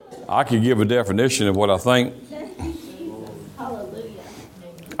I could give a definition of what I think.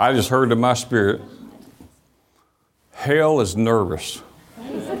 I just heard in my spirit, hell is nervous.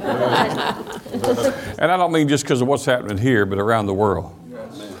 And I don't mean just because of what's happening here, but around the world.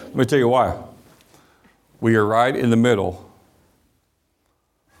 Let me tell you why. We are right in the middle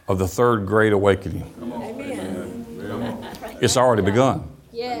of the third great awakening. It's already begun.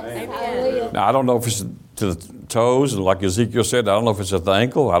 Yes. Now, I don't know if it's to the toes, and like Ezekiel said, I don't know if it's at the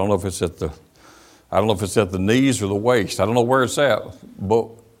ankle. I don't know if it's at the knees or the waist. I don't know where it's at, but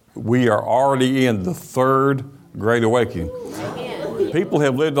we are already in the third great awakening. Amen. People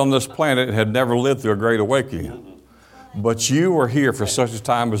have lived on this planet and have never lived through a great awakening. But you are here for such a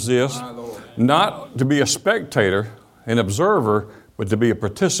time as this, not to be a spectator, an observer, but to be a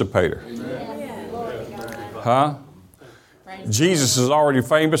participator. Huh? Jesus is already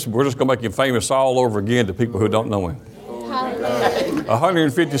famous, and we're just going to make him famous all over again to people who don't know him.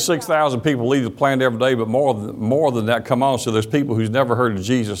 156,000 people leave the planet every day, but more than that come on. So there's people who's never heard of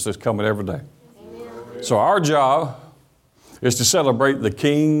Jesus that's coming every day. So our job is to celebrate the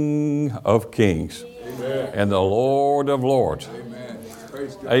King of Kings and the Lord of Lords.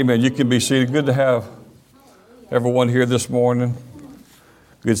 Amen. You can be seated. Good to have everyone here this morning.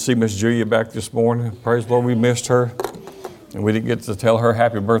 Good to see Miss Julia back this morning. Praise the Lord, we missed her. And we didn't get to tell her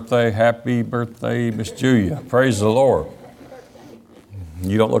happy birthday. Happy birthday, Miss Julia. Praise the Lord.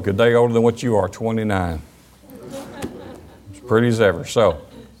 You don't look a day older than what you are, 29. As pretty as ever. So,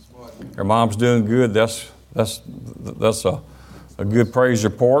 her mom's doing good. That's a good praise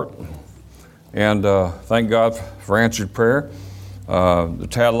report. And thank God for answered prayer. The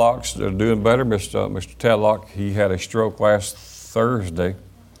Tadlocks are doing better. Mr. Tadlock, he had a stroke last Thursday.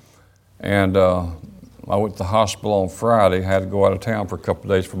 And I went to the hospital on Friday. Had to go out of town for a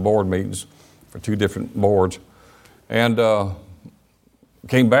couple of days for board meetings for 2 different boards. And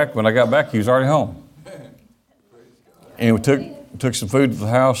came back. When I got back, he was already home. And we took some food to the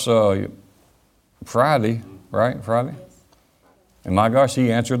house Friday, right? Friday? And my gosh,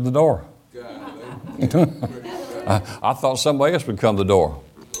 he answered the door. I thought somebody else would come to the door.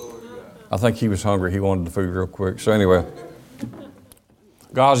 I think he was hungry. He wanted the food real quick. So anyway,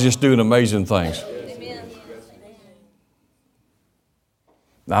 God's just doing amazing things.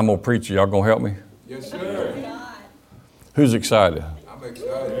 Now, I'm going to preach. Y'all going to help me? Yes, sir. Who's excited? I'm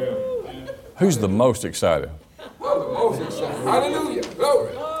excited. Who's the most excited? I'm the most excited. Hallelujah.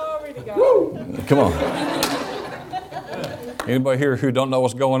 Glory. Glory to God. Woo. Come on. Anybody here who don't know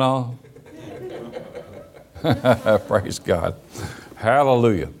what's going on? Praise God.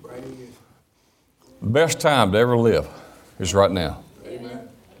 Hallelujah. The best time to ever live is right now. Amen.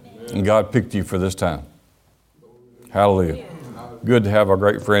 And God picked you for this time. Hallelujah. Good to have our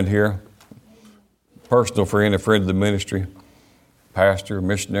great friend here. Personal friend, a friend of the ministry. Pastor,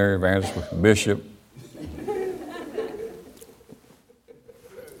 missionary, evangelist, bishop.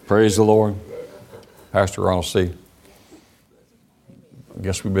 Praise the Lord. Pastor Ronald C. I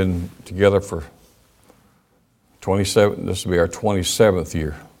guess we've been together for 27, this will be our 27th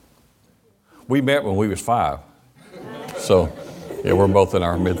year. We met when we was 5. So, yeah, we're both in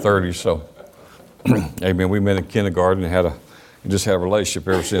our mid-30s, so. Amen. We met in kindergarten and just had a relationship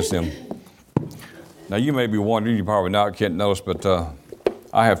ever since then. Now, you may be wondering, you probably not, can't notice, but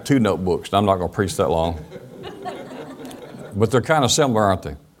I have 2 notebooks, and I'm not going to preach that long. But they're kind of similar, aren't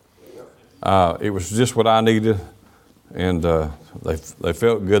they? It was just what I needed, and they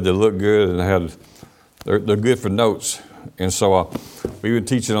felt good, they looked good, and they're good for notes. And so we've been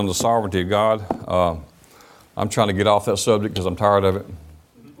teaching on the sovereignty of God. I'm trying to get off that subject because I'm tired of it.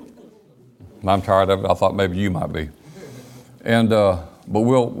 I'm tired of it. I thought maybe you might be. And but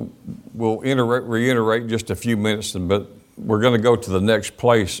we'll reiterate just a few minutes, but we're going to go to the next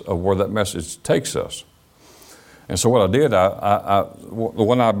place of where that message takes us. And so what I did, the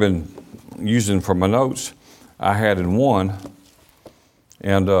one I've been using for my notes, I had in one,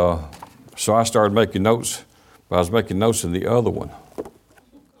 and so I started making notes, but I was making notes in the other one.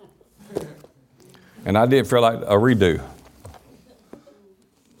 And I didn't feel like a redo.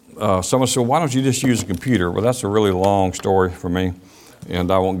 Someone said, why don't you just use a computer? Well, that's a really long story for me,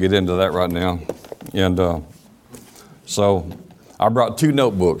 and I won't get into that right now. And so I brought 2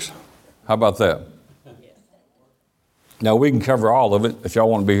 notebooks. How about that? Now, we can cover all of it if y'all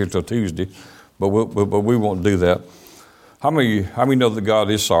want to be here till Tuesday, but we won't do that. How many know that God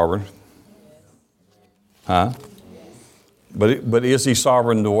is sovereign? Huh? But is he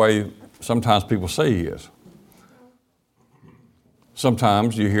sovereign the way sometimes people say he is?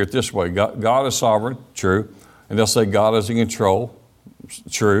 Sometimes you hear it this way, God is sovereign, true, and they'll say God is in control,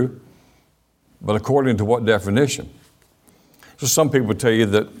 true, but according to what definition? So some people tell you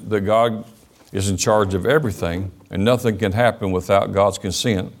that God is in charge of everything and nothing can happen without God's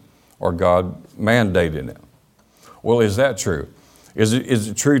consent or God mandating it. Well, is that true? Is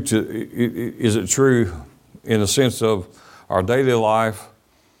it true in the sense of our daily life?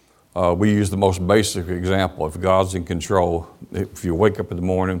 We use the most basic example. If God's in control, if you wake up in the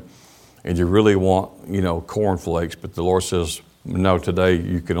morning and you really want, cornflakes, but the Lord says, no, today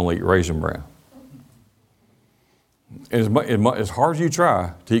you can only eat Raisin Bran. And as hard as you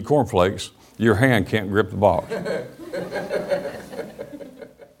try to eat cornflakes, your hand can't grip the box.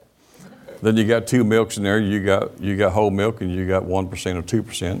 Then you got 2 milks in there. You got whole milk and you got 1% or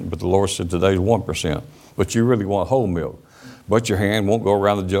 2%. But the Lord said today's 1%. But you really want whole milk. But your hand won't go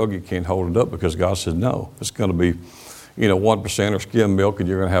around the jug. You can't hold it up because God said no. It's going to be, 1% or skim milk, and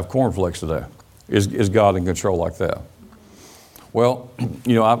you're going to have cornflakes today. Is God in control like that? Well,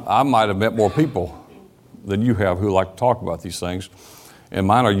 I might have met more people than you have who like to talk about these things, and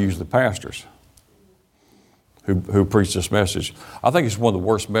mine are usually pastors who preach this message. I think it's one of the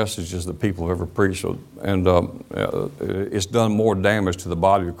worst messages that people have ever preached, and it's done more damage to the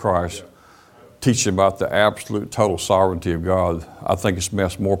body of Christ, teaching about the absolute total sovereignty of God. I think it's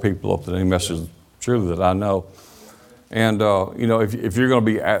messed more people up than any message truly that I know. And if you're going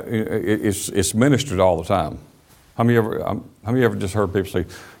to be, it's ministered all the time. How many ever just heard people say,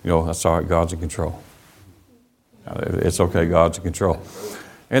 that's all right, God's in control. It's okay, God's in control.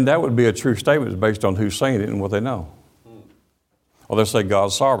 And that would be a true statement based on who's saying it and what they know. Or they'll say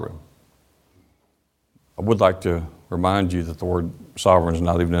God's sovereign. I would like to remind you that the word sovereign is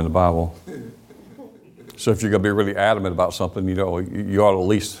not even in the Bible. So if you're going to be really adamant about something, you ought to at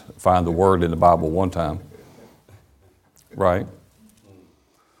least find the word in the Bible one time. Right?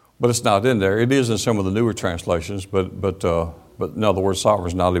 But it's not in there. It is in some of the newer translations, but no, the word sovereign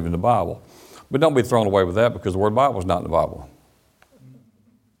is not even in the Bible. But don't be thrown away with that because the word Bible is not in the Bible.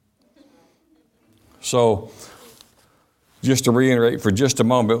 So, just to reiterate for just a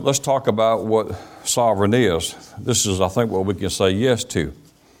moment, let's talk about what sovereign is. This is, I think, what we can say yes to.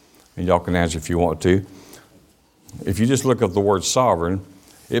 And y'all can answer if you want to. If you just look up the word sovereign,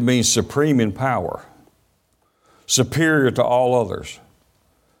 it means supreme in power, superior to all others,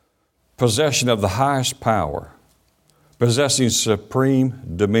 possession of the highest power, possessing supreme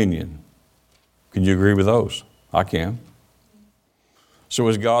dominion. Can you agree with those? I can. So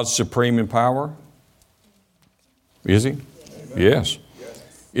is God supreme in power? Is he? Yes.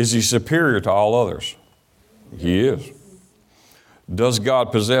 Is he superior to all others? He is. Does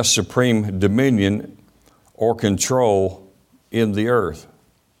God possess supreme dominion or control in the earth?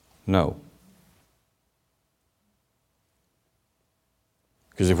 No.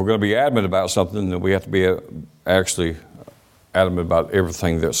 Because if we're going to be adamant about something, then we have to be actually adamant about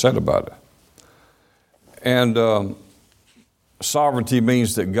everything that's said about it. And sovereignty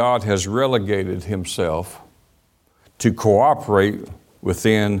means that God has relegated himself to cooperate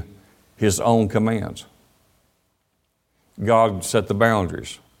within his own commands. God set the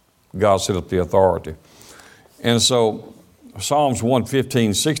boundaries. God set up the authority. And so Psalms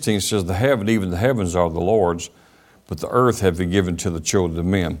 115:16 says, even the heavens are the Lord's, but the earth have been given to the children of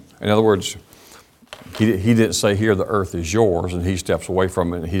men. In other words, he didn't say here the earth is yours and he steps away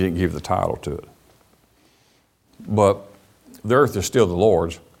from it and he didn't give the title to it. But the earth is still the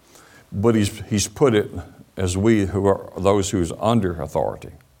Lord's, but he's put it as we who are those who's under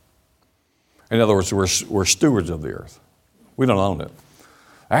authority. In other words, we're stewards of the earth. We don't own it.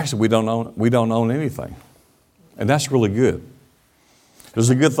 Actually, we don't own anything. And that's really good.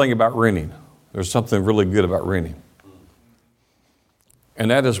 There's a good thing about renting. There's something really good about renting. And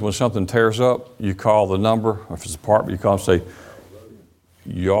that is when something tears up, you call the number, or if it's an apartment, you call and say,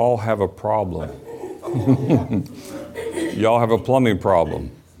 y'all have a problem. Y'all have a plumbing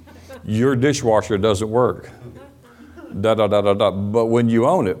problem. Your dishwasher doesn't work. But when you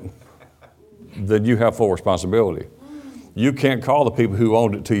own it, then you have full responsibility. You can't call the people who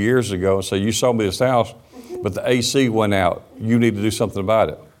owned it 2 years ago and say, you sold me this house, but the AC went out. You need to do something about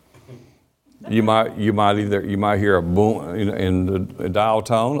it. You might hear a boom in the dial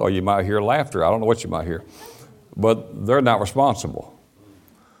tone, or you might hear laughter. I don't know what you might hear. But they're not responsible.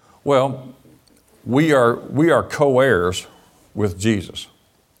 Well, we are co-heirs with Jesus.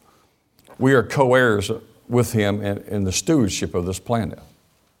 We are co-heirs with him in the stewardship of this planet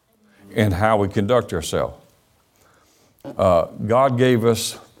and how we conduct ourselves. God gave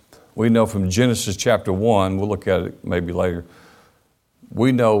us, we know from Genesis chapter 1, we'll look at it maybe later,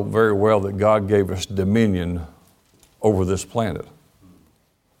 we know very well that God gave us dominion over this planet.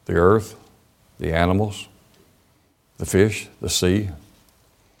 The earth, the animals, the fish, the sea,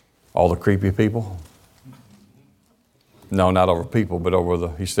 all the creepy people. No, not over people, but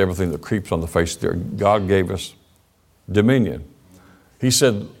he said everything that creeps on the face of the earth. God gave us dominion. He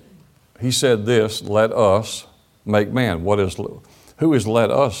said this, let us make man. Who is let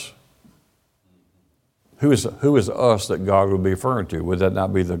us? Who is us that God would be referring to? Would that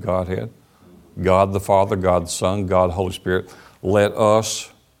not be the Godhead? God the Father, God the Son, God the Holy Spirit. Let us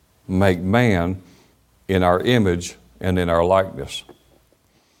make man in our image and in our likeness.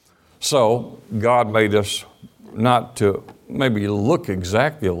 So God made us not to maybe look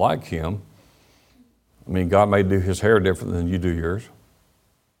exactly like Him. I mean, God may do His hair different than you do yours.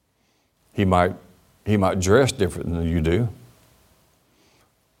 He might dress different than you do.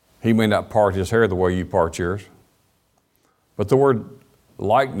 He may not part His hair the way you part yours. But the word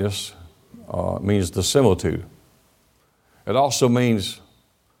likeness means the similitude. It also means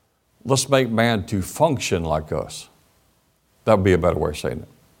let's make man to function like us. That would be a better way of saying it.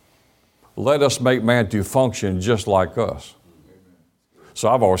 Let us make man to function just like us. So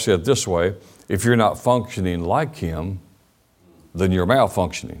I've always said it this way, if you're not functioning like Him, then you're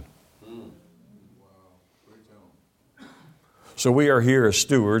malfunctioning. So we are here as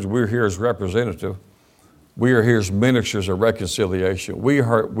stewards, we're here as representative, we are here as ministers of reconciliation. We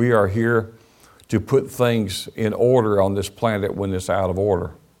are here to put things in order on this planet when it's out of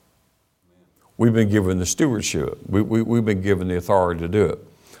order. We've been given the stewardship. We've been given the authority to do it.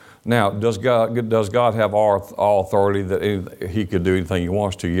 Now, does God have all authority that He could do anything He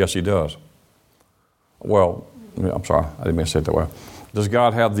wants to? Yes, He does. Well, I'm sorry, I didn't mean to say it that way. Does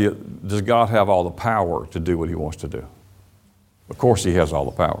God have all the power to do what He wants to do? Of course He has all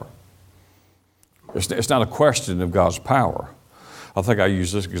the power. It's not a question of God's power. I think I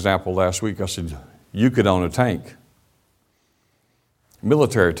used this example last week. I said, you could own a tank,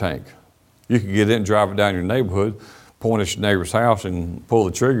 military tank. You could get in and drive it down your neighborhood, point at your neighbor's house and pull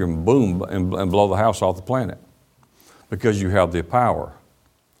the trigger and boom, and blow the house off the planet because you have the power.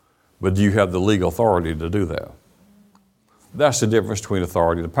 But do you have the legal authority to do that? That's the difference between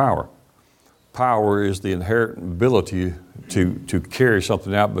authority and power. Power is the inherent ability to carry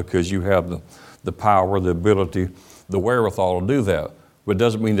something out because you have the power, the ability, the wherewithal to do that. But it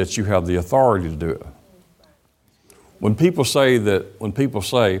doesn't mean that you have the authority to do it. When people say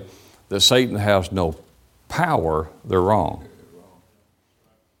that Satan has no power, they're wrong.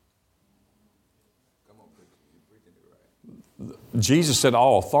 Jesus said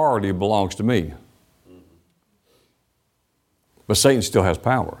all authority belongs to me. But Satan still has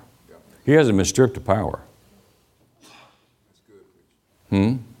power. He hasn't been stripped of power.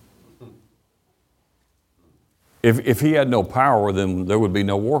 If he had no power, then there would be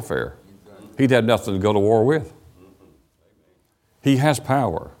no warfare. He'd have nothing to go to war with. He has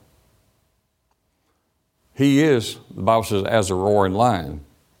power. He is, the Bible says, as a roaring lion.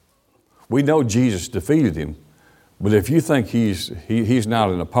 We know Jesus defeated him, but if you think he's not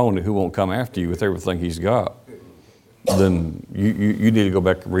an opponent who won't come after you with everything he's got, then you need to go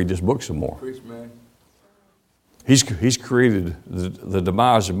back and read this book some more. He's created the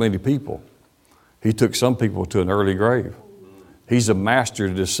demise of many people. He took some people to an early grave. He's a master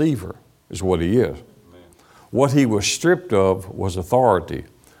deceiver, is what he is. What he was stripped of was authority.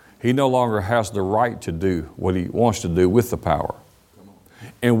 He no longer has the right to do what he wants to do with the power.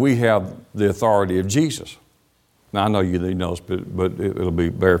 And we have the authority of Jesus. Now, I know you know this, but it'll be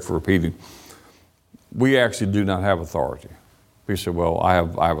better for repeating. We actually do not have authority. People say, well, I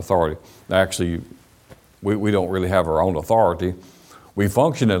have authority. Actually, we don't really have our own authority. We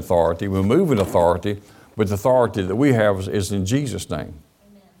function in authority, we move in authority, but the authority that we have is in Jesus' name.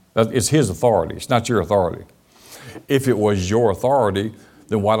 It's His authority. It's not your authority. If it was your authority,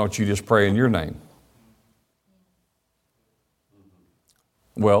 then why don't you just pray in your name?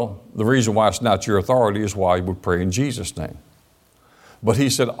 Well, the reason why it's not your authority is why we pray in Jesus' name. But He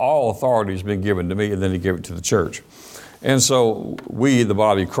said, all authority has been given to me, and then He gave it to the church. And so we, the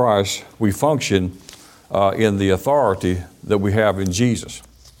body of Christ, we function in the authority that we have in Jesus.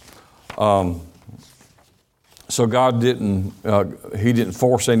 So God didn't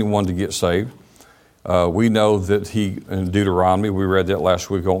force anyone to get saved. We know that in Deuteronomy, we read that last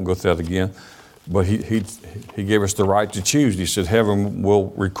week, I won't go through that again, but he gave us the right to choose. He said, heaven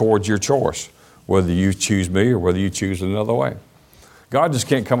will record your choice, whether you choose me or whether you choose another way. God just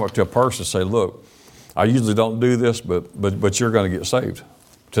can't come up to a person and say, look, I usually don't do this, but you're going to get saved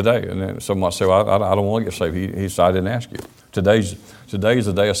today. And then someone might say, well, I don't want to get saved. He said, I didn't ask you. Today's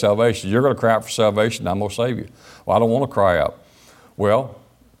the day of salvation. You're going to cry out for salvation. I'm going to save you. Well, I don't want to cry out. Well,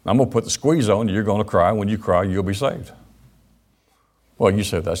 I'm going to put the squeeze on you. You're going to cry. When you cry, you'll be saved. Well, you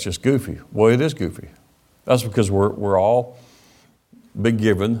say that's just goofy. Well, it is goofy. That's because we're all been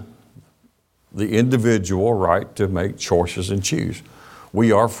given the individual right to make choices and choose.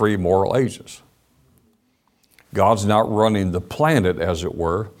 We are free moral agents. God's not running the planet, as it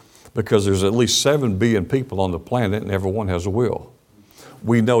were, because there's at least 7 billion people on the planet and everyone has a will.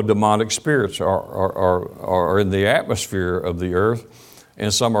 We know demonic spirits are in the atmosphere of the earth,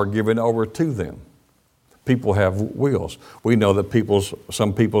 and some are given over to them. People have wills. We know that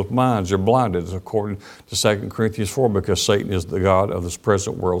some people's minds are blinded, according to 2 Corinthians 4, because Satan is the god of this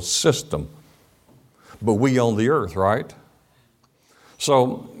present world system. But we own the earth, right?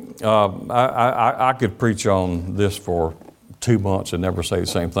 So I could preach on this for 2 months and never say the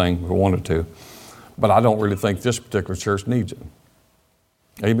same thing if I wanted to. But I don't really think this particular church needs it.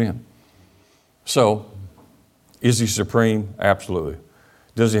 Amen. So, is he supreme? Absolutely.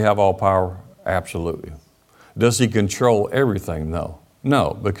 Does he have all power? Absolutely. Does he control everything? No.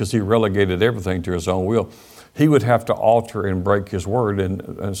 No, because he relegated everything to his own will. He would have to alter and break his word,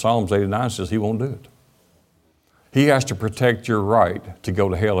 and Psalms 89 says he won't do it. He has to protect your right to go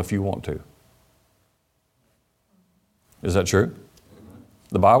to hell if you want to. Is that true?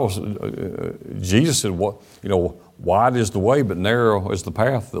 The Bible, Jesus said, wide is the way, but narrow is the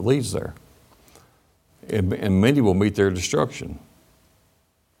path that leads there. And many will meet their destruction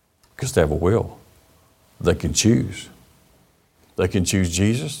because they have a will. They can choose. They can choose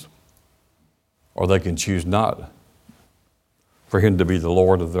Jesus, or they can choose not for him to be the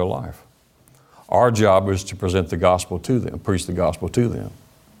Lord of their life. Our job is to present the gospel to them, preach the gospel to them.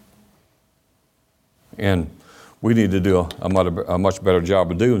 And we need to do a much better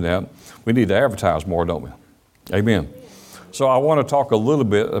job of doing that. We need to advertise more, don't we? Amen. So I want to talk a little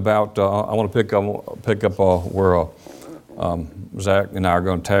bit about, I want to pick up where Zach and I are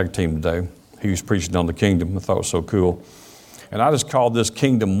going to tag team today. He was preaching on the kingdom. I thought it was so cool. And I just called this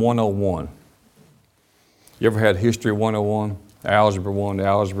Kingdom 101. You ever had History 101, Algebra 1,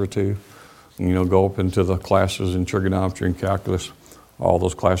 Algebra 2? And, go up into the classes in trigonometry and calculus, all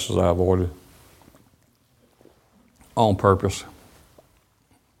those classes I avoided on purpose.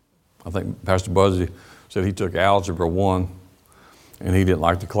 I think Pastor Buzzy said he took Algebra 1 and he didn't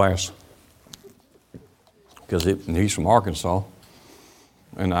like the class because he's from Arkansas.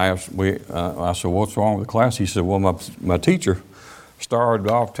 And I said, what's wrong with the class? He said, well, my teacher started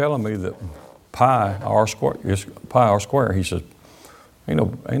off telling me that pi r square. He said,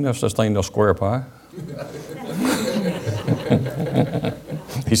 ain't no such thing, no square pi.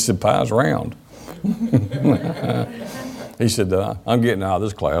 He said, pi's round. He said, I'm getting out of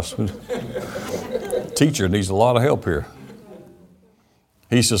this class. Teacher needs a lot of help here.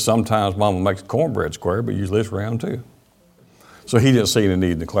 He says, sometimes Mama makes cornbread square, but usually it's round too. So he didn't see any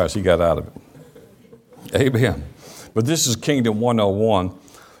need in the class. He got out of it. Amen. But this is Kingdom 101.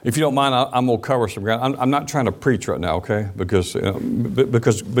 If you don't mind, I'm going to cover some ground. I'm not trying to preach right now, okay? Because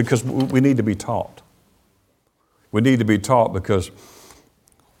we need to be taught. We need to be taught because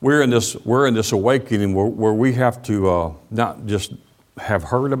we're in this awakening where we have to not just have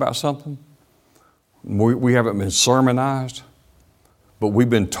heard about something. We haven't been sermonized, but we've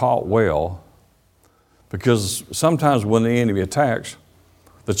been taught well. Because sometimes when the enemy attacks,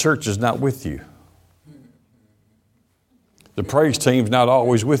 the church is not with you. The praise team's not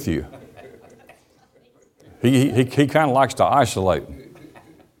always with you. He kind of likes to isolate.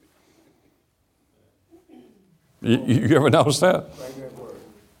 You ever notice that?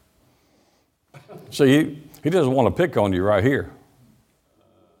 See, he doesn't want to pick on you right here.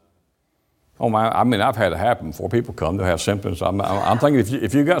 Oh my! I mean, I've had it happen before. People come to have symptoms. I'm thinking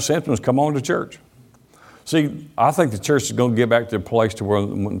if you got symptoms, come on to church. See, I think the church is going to get back to a place to where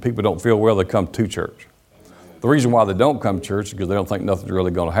when people don't feel well, they come to church. The reason why they don't come to church is because they don't think nothing's really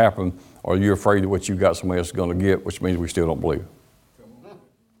going to happen, or you're afraid that what you got somebody else is going to get, which means we still don't believe.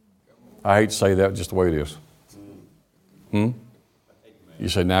 I hate to say that, just the way it is. You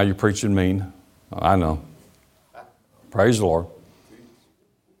say, now you're preaching mean. I know. Praise the Lord.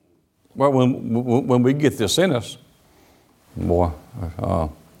 Well, when we get this in us, boy, I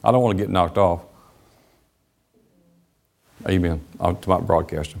don't want to get knocked off. Amen. To my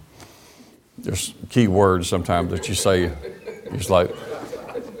broadcasting. There's key words sometimes that you say. It's like,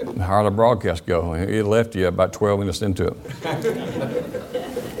 how did the broadcast go? It left you about 12 minutes into it.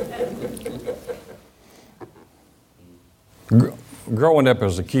 Growing up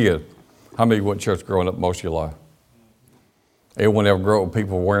as a kid, how many went to church growing up most of your life? Anyone ever grow up with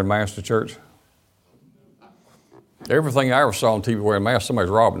people wearing masks to church? Everything I ever saw on TV wearing masks, somebody's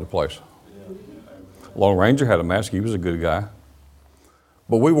robbing the place. Lone Ranger had a mask. He was a good guy.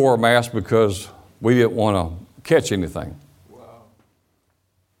 But we wore a mask because we didn't want to catch anything.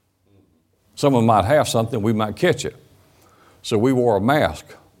 Someone might have something, we might catch it. So we wore a mask.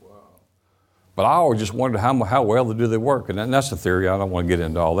 But I always just wondered how well do they work, and that's the theory. I don't want to get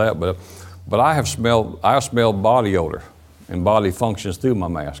into all that, but I have smelled body odor and body functions through my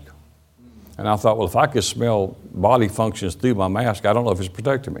mask, and I thought, well, if I could smell body functions through my mask, I don't know if it's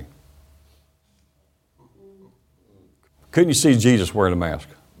protecting me. Couldn't you see Jesus wearing a mask?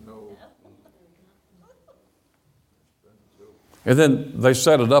 And then they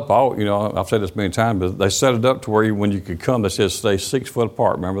set it up, I've said this many times, but they set it up to where when you could come, they said stay 6 foot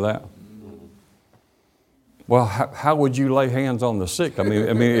apart. Remember that? Well, how would you lay hands on the sick? I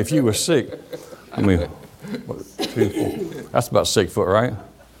mean, if you were sick, that's about 6 foot, right?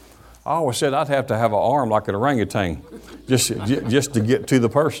 I always said I'd have to have an arm like an orangutan just to get to the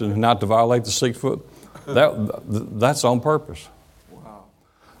person and not to violate the 6 foot. That's on purpose. Wow.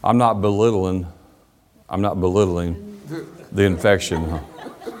 I'm not belittling the infection.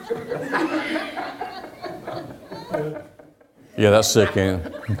 Yeah, that's sick, ain't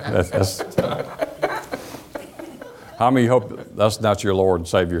it? That's how many hope that's not your Lord and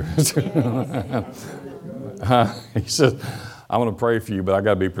Savior? He says, I'm going to pray for you, but I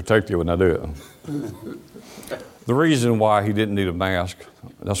got to be protected when I do it. The reason why he didn't need a mask,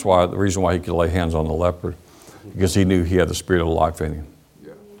 the reason why he could lay hands on the leper, because he knew he had the Spirit of life in him.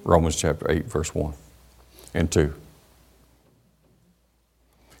 Yeah. Romans chapter 8, verse 1 and 2.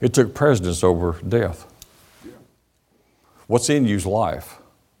 It took precedence over death. Yeah. What's in you's life.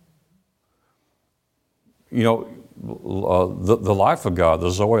 The life of God,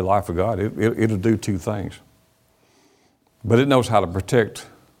 the Zoe life of God, it'll do two things. But it knows how to protect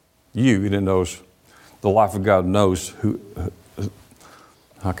you, and it knows, the life of God knows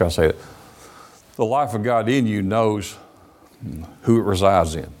how can I say it? The life of God in you knows who it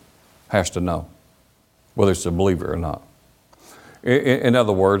resides in, has to know, whether it's a believer or not. In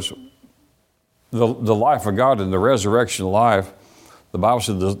other words, the life of God in the resurrection life, the Bible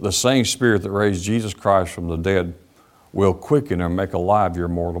said the same Spirit that raised Jesus Christ from the dead will quicken and make alive your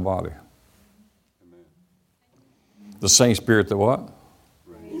mortal body. Amen. The same Spirit that what?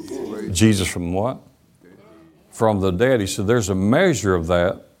 Raised Jesus from what? From the dead. He said there's a measure of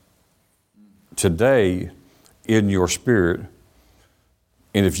that today in your spirit.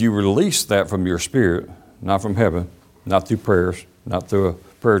 And if you release that from your spirit, not from heaven, not through prayers, not through a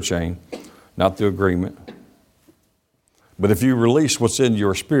prayer chain, not through agreement, but if you release what's in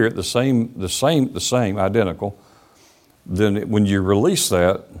your spirit, the same, identical, then when you release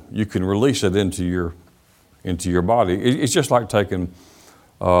that, you can release it into your body. It's just like taking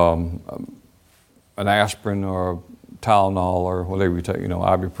an aspirin or a Tylenol or whatever you take,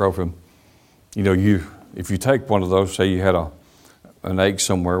 ibuprofen. If you take one of those, say you had an ache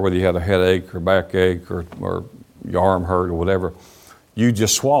somewhere, whether you had a headache or backache or your arm hurt or whatever, you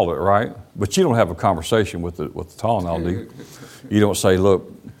just swallow it, right? But you don't have a conversation with the Tylenol, do you? You don't say,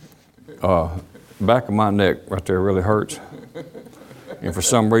 look, back of my neck right there really hurts. And for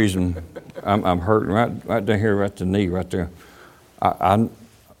some reason, I'm hurting right down here, right the knee, right there. I'm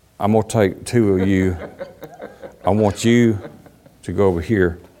going to take two of you. I want you to go over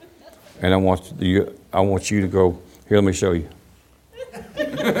here, and I want you to go, here, let me show you.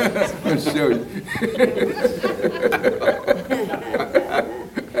 I'll show you.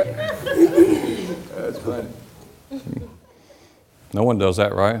 That's funny. No one does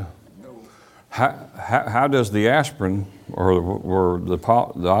that, right? No. How does the aspirin or the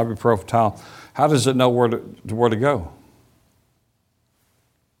ibuprofen Tylenol, how does it know where to go?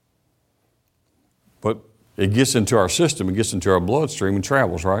 But it gets into our system, it gets into our bloodstream and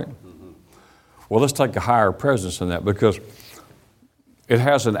travels, right? Mm-hmm. Well, let's take a higher presence in that, because it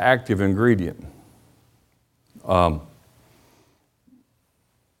has an active ingredient. I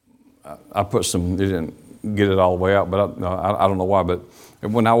put some, they didn't get it all the way out, but I don't know why, but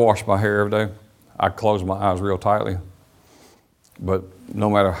when I wash my hair every day, I close my eyes real tightly. But no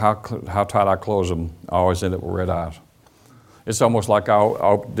matter how tight I close them, I always end up with red eyes. It's almost like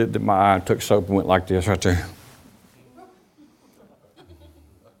I did my eye, took soap and went like this right there.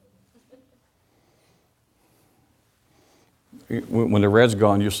 When the red's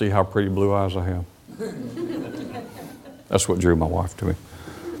gone, you'll see how pretty blue eyes I have. That's what drew my wife to me.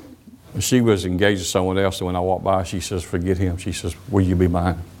 She was engaged to someone else, and when I walked by, she says, forget him. She says, will you be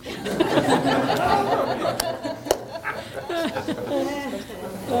mine?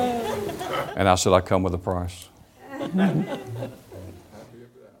 And I said, I come with a price.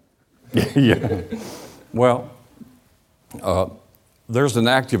 Yeah. Well, there's an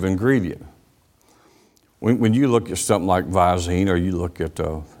active ingredient. When you look at something like Visine, or you look at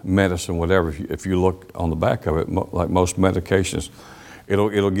medicine, whatever, if you look on the back of it, like most medications,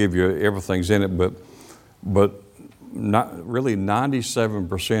 it'll give you everything's in it, but not really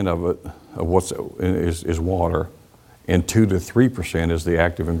 97% of it, of what's is water, and 2 to 3% is the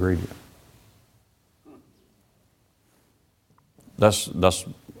active ingredient. That's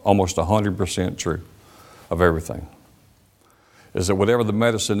almost 100% true of everything. Is that whatever the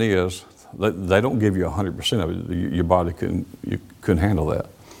medicine is, they don't give you 100% of it. Your body couldn't handle that.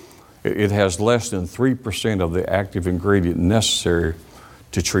 It has less than 3% of the active ingredient necessary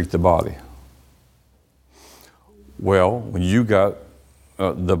to treat the body. Well, when you got,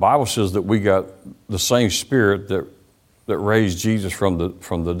 the Bible says that we got the same Spirit that raised Jesus from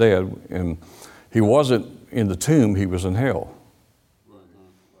the dead, and He wasn't in the tomb, He was in hell.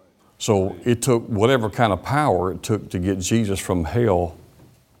 So it took whatever kind of power it took to get Jesus from hell,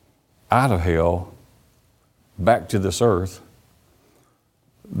 out of hell, back to this earth.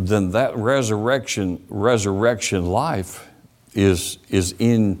 Then that resurrection life is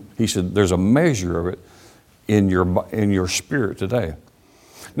in, he said, there's a measure of it in your spirit today.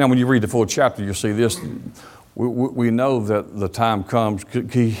 Now, when you read the full chapter, you'll see this. We know that the time comes.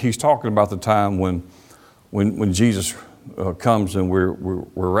 He's talking about the time when Jesus comes and we're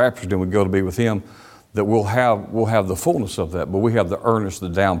raptured and we go to be with Him, that we'll have the fullness of that, but we have the earnest, the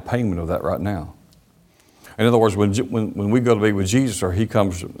down payment of that right now. In other words, when we go to be with Jesus, or He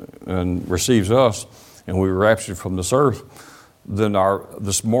comes and receives us, and we're raptured from this earth, then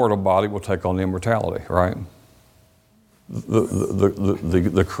this mortal body will take on immortality, right?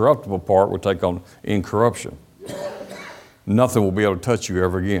 The corruptible part will take on incorruption. Nothing will be able to touch you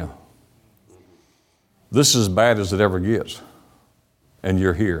ever again. This is as bad as it ever gets. And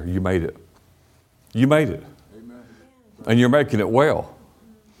you're here. You made it. You made it. Amen. And you're making it well.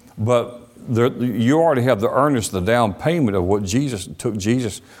 But you already have the earnest, the down payment of what Jesus took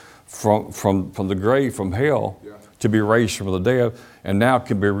Jesus from the grave, from hell, to be raised from the dead, and now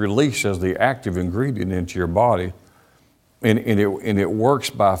can be released as the active ingredient into your body. And it works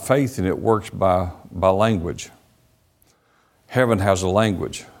by faith, and it works by language. Heaven has a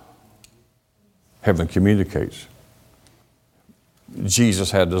language. Heaven communicates. Jesus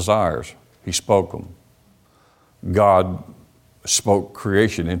had desires. He spoke them. God spoke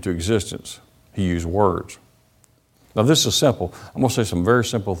creation into existence. He used words. Now this is simple. I'm going to say some very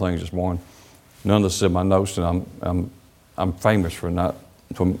simple things this morning. None of this is in my notes, and I'm famous for not.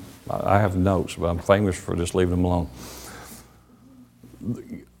 I have notes, but I'm famous for just leaving them alone.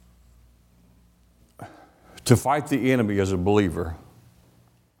 To fight the enemy as a believer,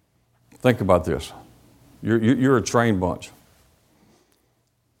 think about this. You're a trained bunch.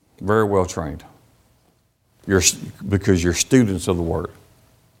 Very well trained. Because you're students of the Word.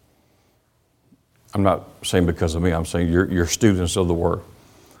 I'm not saying because of me. I'm saying you're students of the Word.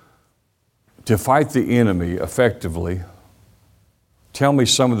 To fight the enemy effectively, tell me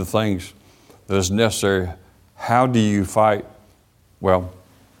some of the things that is necessary. How do you fight? Well,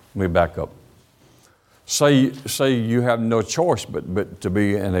 let me back up. Say you have no choice but to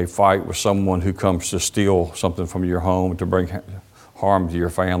be in a fight with someone who comes to steal something from your home, to bring harm to your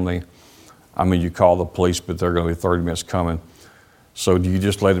family. I mean, you call the police, but they're going to be 30 minutes coming. So do you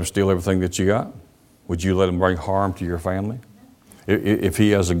just let him steal everything that you got? Would you let him bring harm to your family? If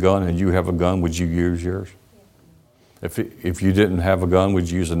he has a gun and you have a gun, would you use yours? If you didn't have a gun, would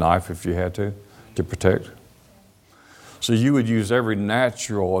you use a knife if you had to protect? So you would use every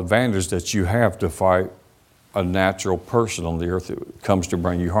natural advantage that you have to fight a natural person on the earth that comes to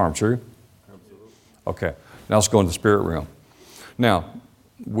bring you harm. True? Absolutely. Okay. Now let's go into the spirit realm. Now,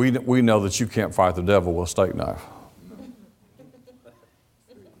 we know that you can't fight the devil with a steak knife.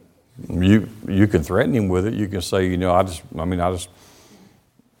 You can threaten him with it. You can say, I just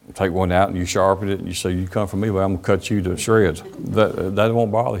take one out and you sharpen it and you say, you come for me, but I'm going to cut you to shreds. That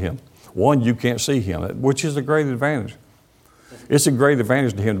won't bother him. One, you can't see him, which is a great advantage. It's a great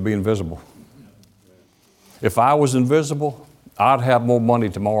advantage to him to be invisible. If I was invisible, I'd have more money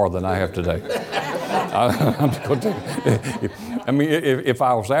tomorrow than I have today. I'm just going to tell you. If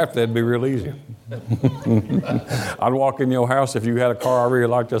I was after that, it'd be real easy. I'd walk in your house if you had a car I really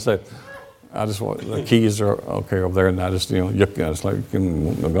liked. I said, I just want the keys are okay over there, and I just it's like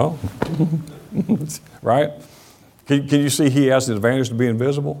go, right? Can you see he has the advantage to be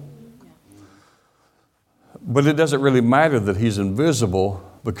invisible? But it doesn't really matter that he's invisible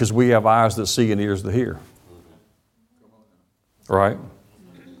because we have eyes that see and ears that hear. Right?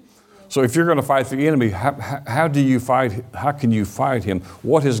 So if you're going to fight the enemy, how do you fight? How can you fight him?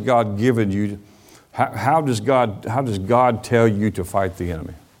 What has God given you? How does God tell you to fight the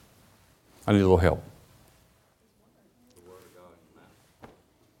enemy? I need a little help.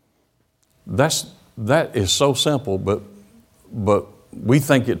 That is so simple, but we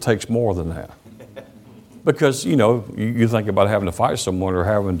think it takes more than that. Because, you think about having to fight someone or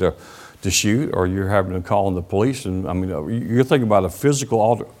having to shoot, or you're having to call in the police. And you're thinking about a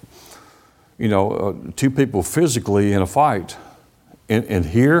physical, two people physically in a fight. And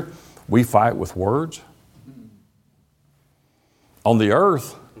here, we fight with words. On the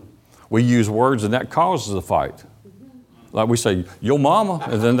earth, we use words, and that causes a fight. Like we say, "Yo mama,"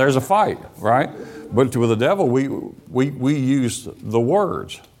 and then there's a fight, right? But with the devil, we use the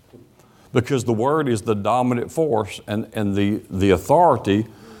words, because the word is the dominant force, and the authority.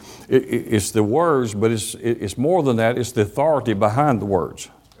 It's the words, but it's more than that. It's the authority behind the words.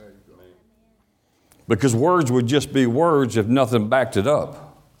 Because words would just be words if nothing backed it up.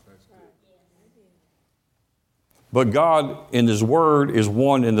 But God in His Word is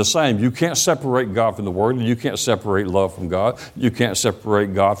one and the same. You can't separate God from the Word, and you can't separate love from God. You can't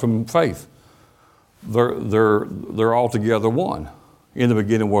separate God from faith. They're all together one. In the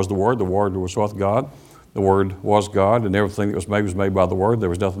beginning was the Word was with God, the Word was God, and everything that was made by the Word. There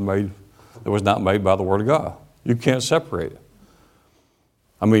was nothing made that was not made by the Word of God. You can't separate it.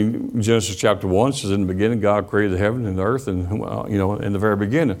 Genesis chapter 1 says, in the beginning, God created the heaven and the earth, and, in the very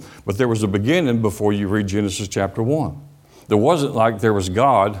beginning. But there was a beginning before you read Genesis chapter 1. There wasn't like there was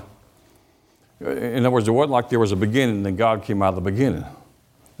God. In other words, there wasn't like there was a beginning and then God came out of the beginning.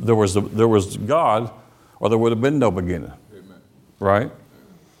 There was God, or there would have been no beginning. Amen. Right?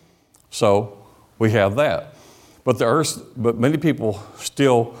 So we have that. But many people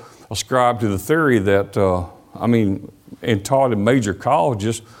still ascribe to the theory that, and taught in major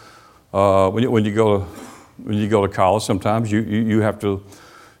colleges, when you go to college, sometimes you have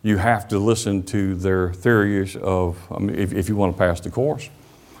to listen to their theories of, if you want to pass the course,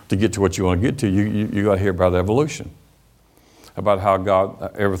 to get to what you want to get to, you got to hear about evolution, about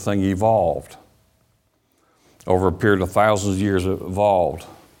how everything evolved over a period of thousands of years. It evolved,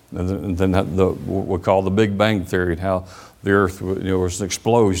 and then what we call the Big Bang theory, and how the Earth was an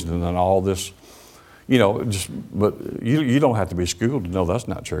explosion, and then all this. But you don't have to be schooled to know that's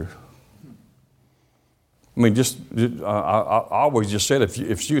not true. I always just said,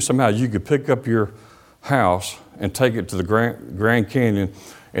 if you somehow you could pick up your house and take it to the Grand Canyon,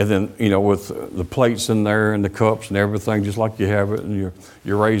 and then with the plates in there and the cups and everything, just like you have it, and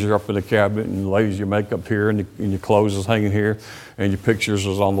your razor up in the cabinet, and ladies, your makeup here, and your clothes is hanging here, and your pictures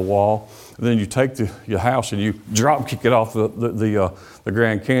is on the wall. And then you take your house and you drop kick it off the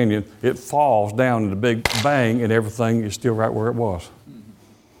Grand Canyon. It falls down in a big bang, and everything is still right where it was.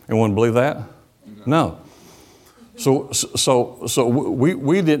 Anyone believe that? No. So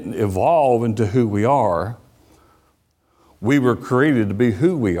we didn't evolve into who we are. We were created to be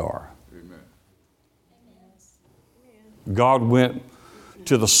who we are. Amen. God went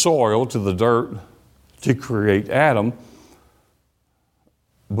to the soil, to the dirt, to create Adam.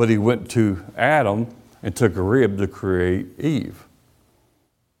 But He went to Adam and took a rib to create Eve.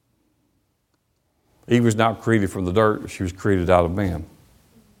 Eve was not created from the dirt. She was created out of man.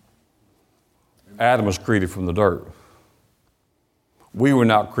 Adam was created from the dirt. We were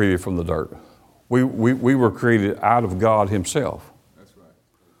not created from the dirt. We were created out of God Himself. That's right.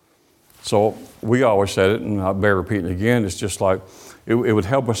 So we always said it, and I bear repeating it again, it's just like, it would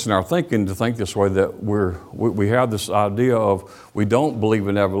help us in our thinking to think this way, that we have this idea of, we don't believe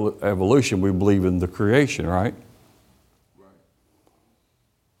in evolution, we believe in the creation, right? Right.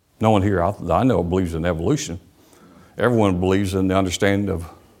 No one here I know believes in evolution. Everyone believes in the understanding of,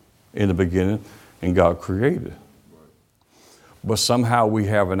 in the beginning, and God created. Right. But somehow we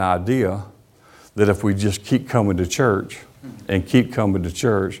have an idea that if we just keep coming to church and keep coming to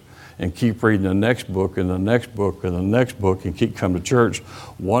church and keep reading the next book and the next book and the next book and keep coming to church,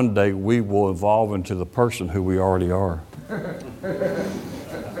 one day we will evolve into the person who we already are.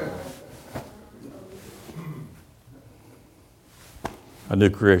 A new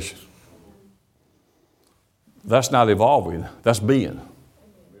creation. That's not evolving, that's being.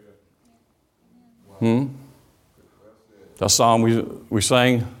 That song we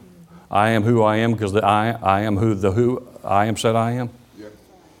sang, I am who I am, because I am who I am said I am. Yep.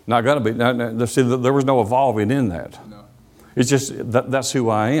 Not going to be. No, see, there was no evolving in that. No. It's just that's who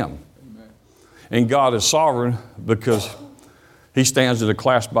I am. Amen. And God is sovereign because He stands in a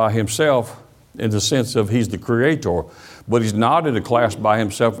class by Himself in the sense of He's the creator. But He's not in a class by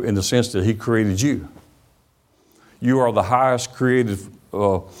Himself in the sense that He created you. You are the highest created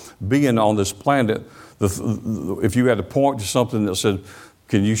being on this planet. If you had to point to something that said,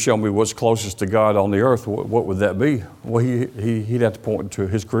 can you show me what's closest to God on the earth? What would that be? Well, he'd have to point to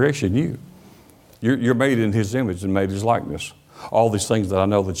His creation, you. You're made in His image and made His likeness. All these things that I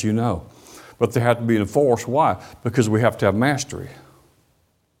know that you know. But they have to be enforced. Why? Because we have to have mastery.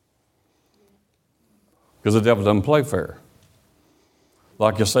 because the devil doesn't play fair.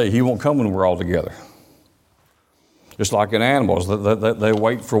 Like I say, he won't come when we're all together. Just like in animals, they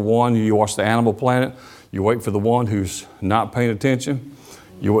wait for one. You watch the Animal Planet, you wait for the one who's not paying attention.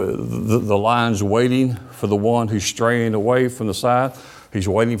 The lion's waiting for the one who's straying away from the side. He's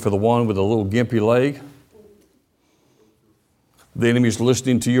waiting for the one with a little gimpy leg. The enemy's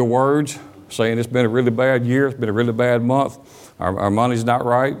listening to your words, saying it's been a really bad year, it's been a really bad month, our money's not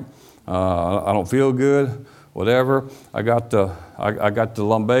right, I don't feel good, whatever. I got the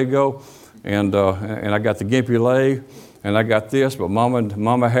lumbago, and I got the gimpy leg, and I got this, but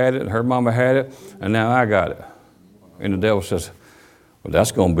mama had it, and her mama had it, and now I got it. And the devil says, well,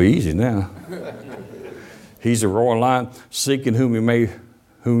 that's going to be easy now. He's a roaring lion, seeking whom he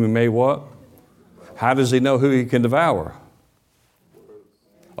may what? How does he know who he can devour?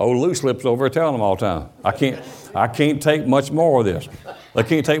 Old Lou slips over telling them all the time, I can't take much more of this. They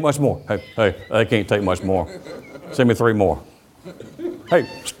can't take much more. Hey, they can't take much more. Send me 3 more. Hey,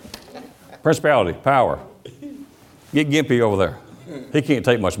 principality, power. Get Gimpy over there. He can't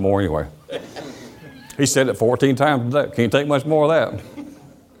take much more anyway. He said it 14 times today. Can't take much more of that.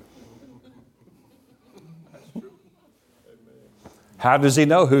 How does he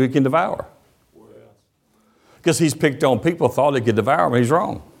know who he can devour? Because he's picked on people, thought he could devour him. He's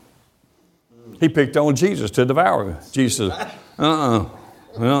wrong. He picked on Jesus to devour him. Jesus says,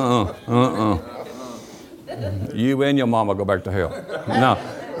 You and your mama go back to hell. No,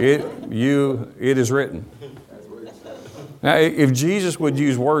 it is written. Now, if Jesus would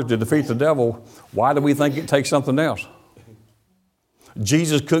use words to defeat the devil, why do we think it takes something else?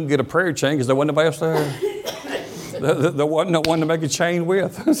 Jesus couldn't get a prayer chain because there wasn't nobody else there. There wasn't no one to make a chain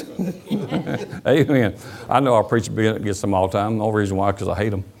with. Amen. I know I preach against them all the time. No reason why, because I hate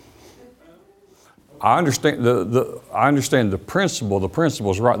them. I understand the principle. The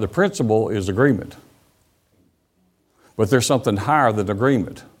principle is right. The principle is agreement. But there's something higher than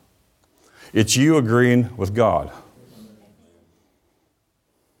agreement. It's you agreeing with God.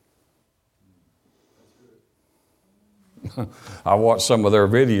 I watched some of their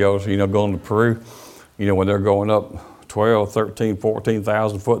videos, going to Peru, when they're going up 12, 13,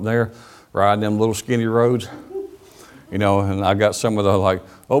 14,000 foot in there, riding them little skinny roads, and I got some of the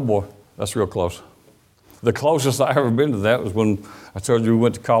oh boy, that's real close. The closest I ever been to that was when I told you we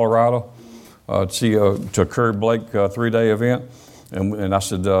went to Colorado to a Curry Blake 3-day event, and I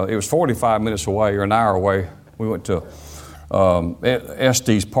said it was 45 minutes away or an hour away. We went to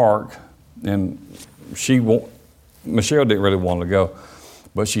Estes Park, and Michelle didn't really want to go,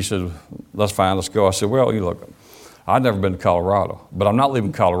 but she said, that's fine, let's go. I said, well, look, I've never been to Colorado, but I'm not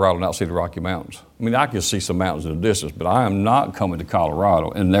leaving Colorado and not see the Rocky Mountains. I mean, I can see some mountains in the distance, but I am not coming to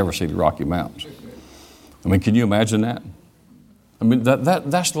Colorado and never see the Rocky Mountains. I mean, can you imagine that? I mean,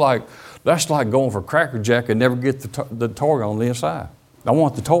 that's like going for Cracker Jack and never get the toy on the inside. I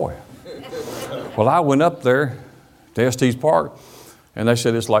want the toy. Well, I went up there to Estes Park, and they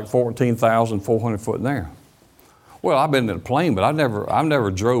said it's like 14,400 foot in there. Well, I've been in a plane, but I've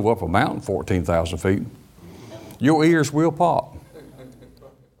never drove up a mountain 14,000 feet. Your ears will pop.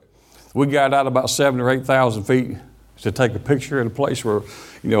 We got out about 7,000 or 8,000 feet to take a picture at a place where,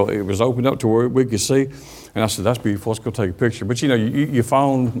 it was opened up to where we could see. And I said, that's beautiful, let's go take a picture. But, your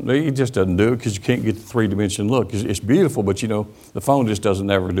phone, it just doesn't do it because you can't get the 3-dimensional look. It's beautiful, but, the phone just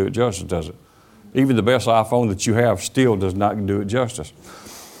doesn't ever do it justice, does it? Even the best iPhone that you have still does not do it justice.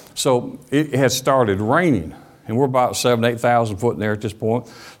 So it had started raining. And we're about 7,000, 8,000 foot in there at this point.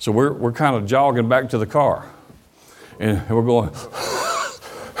 So we're kind of jogging back to the car. And we're going.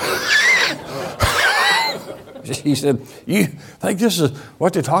 He said, you think this is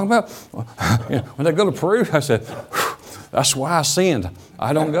what they're talking about? When they go to Peru, I said, that's why I sinned.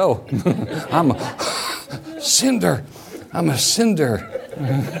 I don't go. I'm a cinder. I'm a cinder.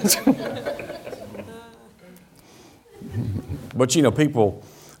 But, people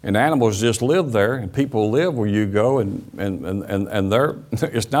and animals just live there, and people live where you go, and they're,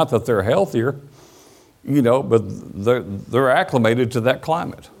 it's not that they're healthier, but they're acclimated to that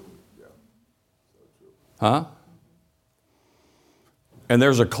climate. Huh? And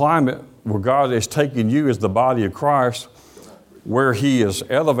there's a climate where God is taking you as the body of Christ, where He is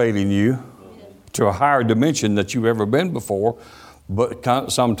elevating you to a higher dimension that you've ever been before.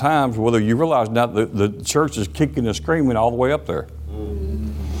 But sometimes, whether you realize not, the church is kicking and screaming all the way up there.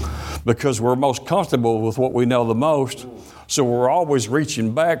 Because we're most comfortable with what we know the most. So we're always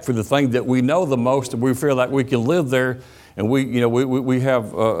reaching back for the thing that we know the most, and we feel like we can live there, and we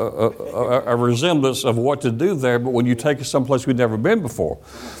have a resemblance of what to do there. But when you take us someplace we've never been before,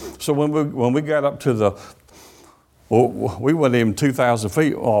 so when we got up to Well, we weren't even 2,000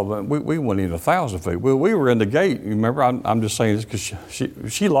 feet. Oh, we weren't even 1,000 feet. We were in the gate. You remember, I'm just saying this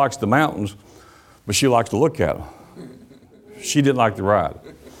because she likes the mountains, but she likes to look at them. She didn't like to ride.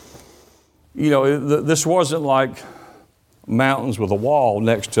 You know, this wasn't like mountains with a wall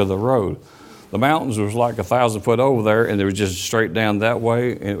next to the road. The mountains was like 1,000 foot over there, and it was just straight down that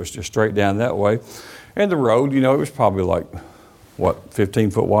way, and it was just straight down that way. And the road, you know, it was probably like,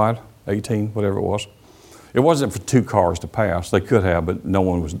 15 foot wide, 18, whatever it was. It wasn't for two cars to pass. They could have, but no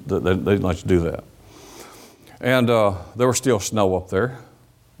one was, they didn't let you do that. And there was still snow up there,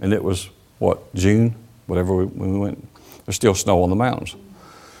 and it was, June, whatever when we went. There's still snow on the mountains.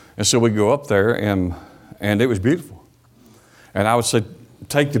 And so we go up there, and it was beautiful. And I would say,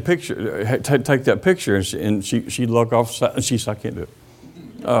 take the picture, take that picture, and she'd look off, and she said, I can't do it.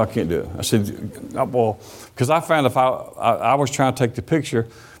 I can't do it. I said, well, because I found if I was trying to take the picture,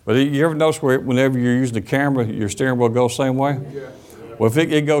 but you ever notice where whenever you're using the camera, your steering wheel goes the same way? Yeah. Well, if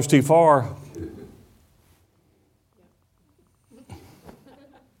it goes too far,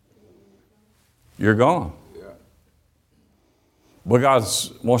 you're gone. Yeah. But God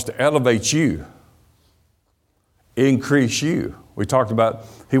wants to elevate you, increase you. We talked about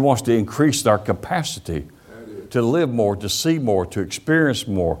He wants to increase our capacity to live more, to see more, to experience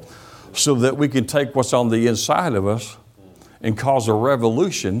more, so that we can take what's on the inside of us and cause a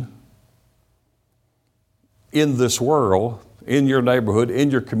revolution in this world, in your neighborhood, in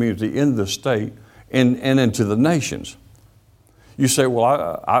your community, in the state, and into the nations. You say,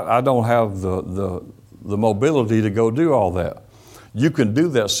 well, I don't have the mobility to go do all that. You can do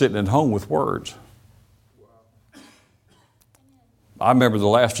that sitting at home with words. I remember the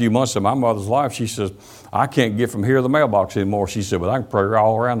last few months of my mother's life, she says, I can't get from here to the mailbox anymore. She said, but I can pray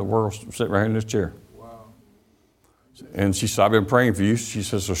all around the world sitting right here in this chair. Wow. And she said, I've been praying for you. She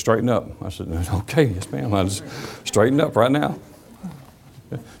says, so straighten up. I said, okay, yes, ma'am. I just straighten up right now.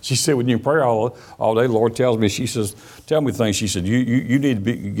 She said, when you pray all day, the Lord tells me, she says, tell me things. She said, you need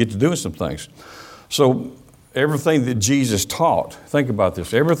to get to doing some things. So everything that Jesus taught, think about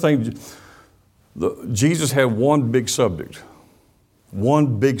this, Jesus had one big subject.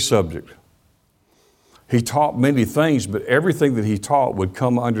 One big subject. He taught many things, but everything that he taught would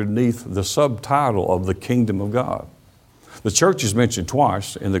come underneath the subtitle of the kingdom of God. The church is mentioned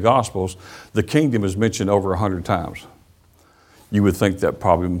twice in the Gospels. The kingdom is mentioned over 100 times. You would think that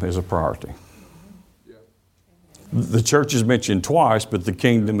probably is a priority. Yeah. The church is mentioned twice, but the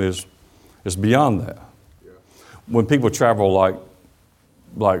kingdom is beyond that. Yeah. When people travel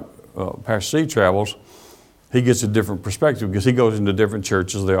like Pastor C travels, he gets a different perspective because he goes into different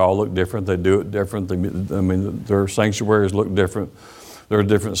churches. They all look different. They do it different. Their sanctuaries look different. They're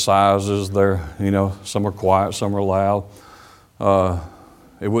different sizes. Some are quiet, some are loud.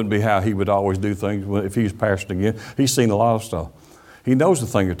 It wouldn't be how he would always do things if he was pastoring again. He's seen a lot of stuff. He knows a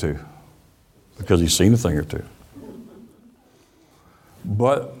thing or two because he's seen a thing or two.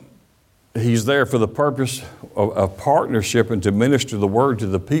 But he's there for the purpose of partnership and to minister the word to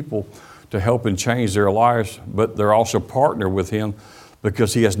the people, to help and change their lives, but they're also partner with him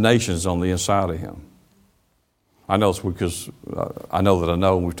because he has nations on the inside of him. I know it's because I know that I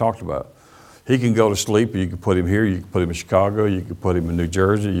know, and we've talked about it. He can go to sleep. You can put him here. You can put him in Chicago. You can put him in New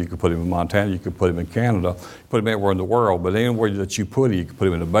Jersey. You can put him in Montana. You can put him in Canada. You put him anywhere in the world. But anywhere that you put him, you can put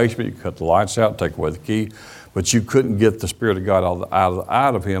him in the basement. You can cut the lights out, take away the key. But you couldn't get the Spirit of God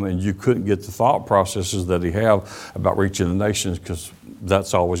out of him, and you couldn't get the thought processes that he have about reaching the nations because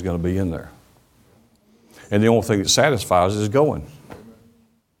that's always going to be in there. And the only thing that satisfies is going.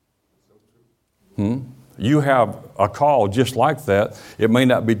 You have a call just like that. It may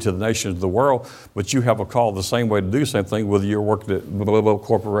not be to the nations of the world, but you have a call the same way to do the same thing, whether you're working at a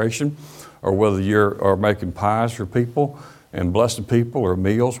corporation or whether you're making pies for people and blessing people or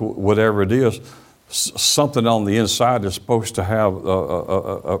meals, whatever it is. Something on the inside is supposed to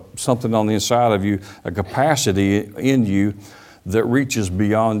have something on the inside of you, a capacity in you that reaches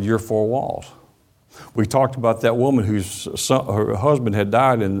beyond your four walls. We talked about that woman her husband had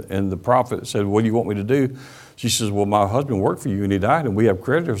died, and the prophet said, what do you want me to do? She says, well, my husband worked for you, and he died, and we have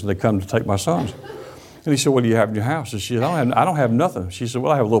creditors, and they come to take my sons. And he said, what do you have in your house? And she said, I don't have nothing. She said,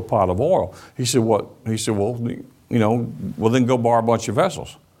 well, I have a little pot of oil. He said, what? He said, well, then go borrow a bunch of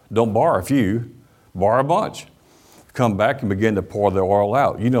vessels. Don't borrow a few, borrow a bunch. Come back and begin to pour the oil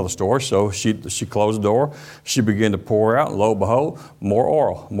out. You know the story. So she closed the door. She began to pour out, and lo and behold, more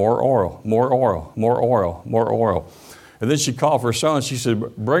oil, more oil, more oil, more oil, more oil. And then she called for her son. She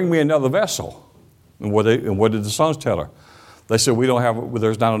said, bring me another vessel. And what did the sons tell her? They said,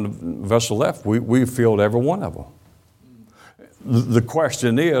 there's not a vessel left. We filled every one of them. The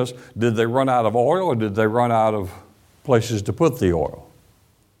question is, did they run out of oil or did they run out of places to put the oil.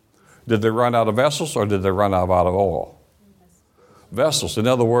 Did they run out of vessels or did they run out of oil? Vessels. In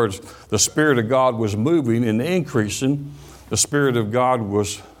other words, the Spirit of God was moving and increasing. The Spirit of God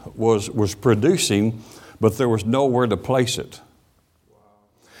was producing, but there was nowhere to place it.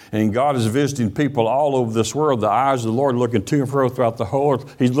 And God is visiting people all over this world. The eyes of the Lord looking to and fro throughout the whole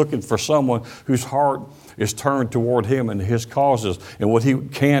earth. He's looking for someone whose heart is turned toward Him and His causes and what He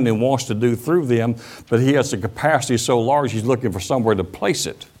can and wants to do through them. But He has the capacity so large, He's looking for somewhere to place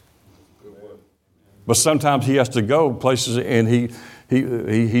it. But sometimes He has to go places, and he's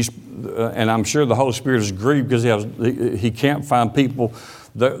and I'm sure the Holy Spirit is grieved because he can't find people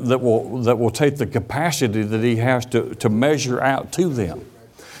that will take the capacity that He has to measure out to them.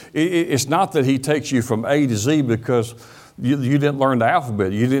 It's not that He takes you from A to Z because you didn't learn the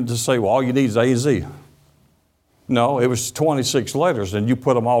alphabet. You didn't just say, well, all you need is A to Z. No, it was 26 letters, and you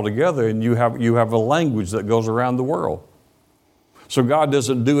put them all together, and you have a language that goes around the world. So God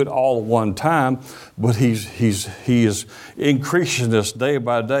doesn't do it all at one time, but He is increasing us day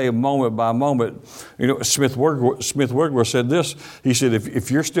by day, moment by moment. You know, Smith Wigglesworth said this. He said, if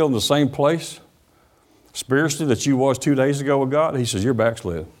you're still in the same place spiritually that you was 2 days ago with God, he says, you're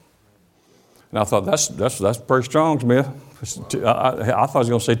backslid. And I thought, that's pretty strong, Smith. I thought he was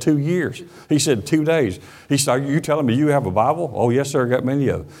going to say 2 years. He said 2 days. He said, are you telling me you have a Bible? Oh, yes, sir, I got many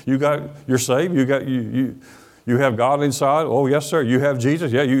of them. You're saved? You have God inside? Oh, yes, sir. You have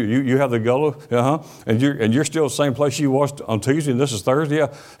Jesus? Yeah, you have the Gullah? And you're still the same place you was on Tuesday, and this is Thursday?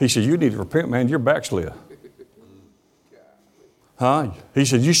 Yeah. He said, you need to repent, man. You're backslid. He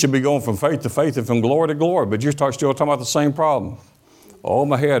said, you should be going from faith to faith and from glory to glory, but you're still talking about the same problem. Oh,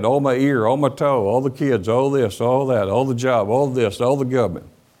 my head, oh, my ear, oh, my toe, all the kids, all this, all that, all the job, all this, all the government.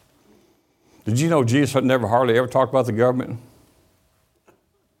 Did you know Jesus never hardly ever talked about the government?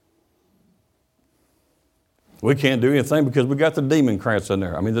 We can't do anything because we got the Democrats in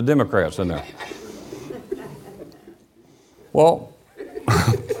there. The Democrats in there. Well,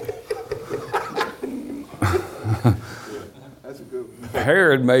 That's a good one.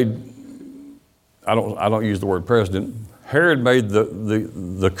 Herod made, I don't use the word president, Herod made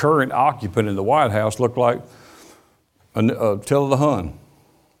the current occupant in the White House look like Attila the Hun,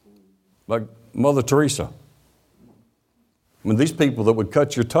 like Mother Teresa. These people that would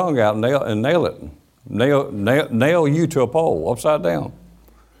cut your tongue out and nail it, nail you to a pole upside down,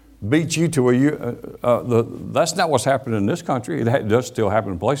 beat you to where you. That's not what's happening in this country. It does still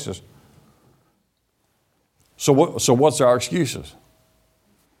happen in places. So what's our excuses?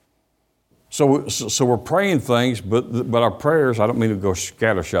 So we're praying things, but our prayers, I don't mean to go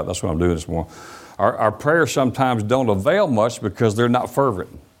scattershot, that's what I'm doing this morning. Our prayers sometimes don't avail much because they're not fervent.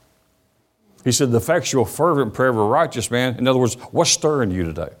 He said, the effectual fervent prayer of a righteous man, in other words, what's stirring you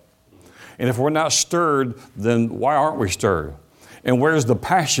today? And if we're not stirred, then why aren't we stirred? And where's the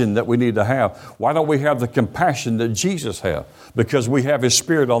passion that we need to have? Why don't we have the compassion that Jesus had? Because we have His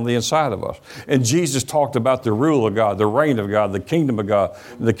Spirit on the inside of us. And Jesus talked about the rule of God, the reign of God, the kingdom of God.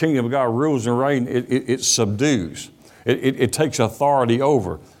 And the kingdom of God rules and reigns. It subdues. It takes authority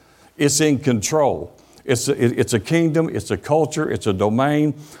over. It's in control. It's a kingdom. It's a culture. It's a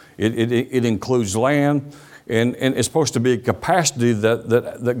domain. It includes land. And it's supposed to be a capacity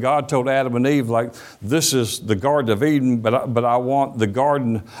that God told Adam and Eve, like, this is the Garden of Eden, but I want the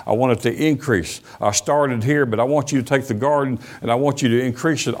garden, I want it to increase. I started here, but I want you to take the garden and I want you to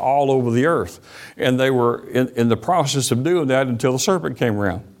increase it all over the earth. And they were in the process of doing that until the serpent came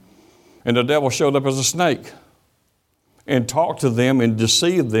around. And the devil showed up as a snake and talked to them and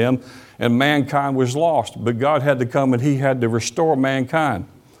deceived them, and mankind was lost. But God had to come and He had to restore mankind.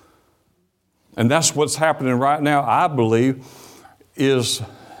 And that's what's happening right now, I believe, is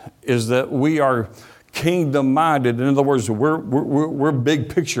that we are kingdom-minded. In other words, we're big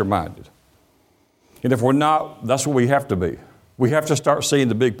picture-minded. And if we're not, that's what we have to be. We have to start seeing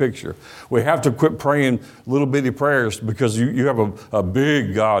the big picture. We have to quit praying little bitty prayers because you have a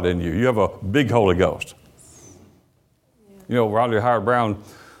big God in you. You have a big Holy Ghost. You know, Rodney Howard-Browne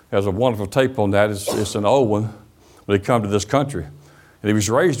has a wonderful tape on that. It's an old one when he come to this country. And he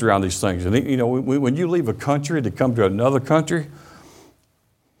was raised around these things. And, when you leave a country to come to another country,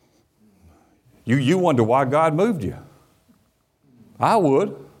 you wonder why God moved you. I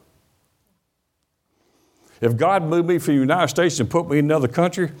would. If God moved me from the United States and put me in another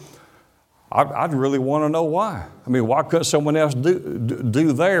country, I'd really want to know why. Why couldn't someone else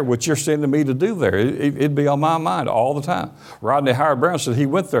do there what you're sending me to do there? It'd be on my mind all the time. Rodney Howard-Browne said he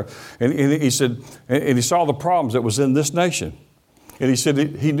went there, and he said, and he saw the problems that was in this nation. And he said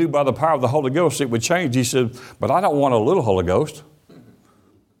he knew by the power of the Holy Ghost it would change. He said, but I don't want a little Holy Ghost.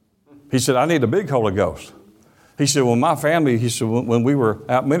 He said, I need a big Holy Ghost. He said, well, my family, he said, when we were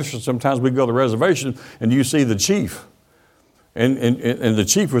out ministering, sometimes we'd go to the reservation and you see the chief. And the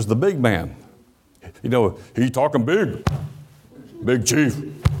chief was the big man. You know, he talking big. Big chief.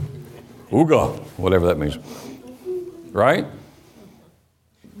 Ooga, whatever that means. Right?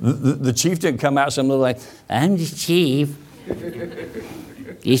 The chief didn't come out something like, I'm the chief.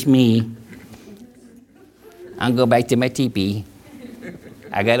 It's me. I'll go back to my teepee.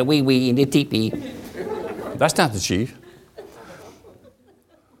 I got a wee-wee in the teepee. That's not the chief.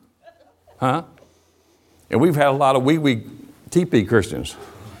 Huh? And we've had a lot of wee-wee teepee Christians.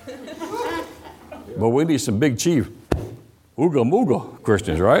 But we need some big chief, ooga-mooga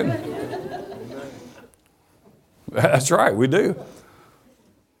Christians, right? That's right, we do.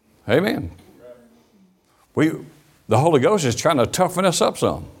 Amen. The Holy Ghost is trying to toughen us up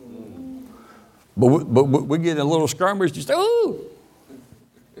some. But we get in a little skirmish, you say, ooh.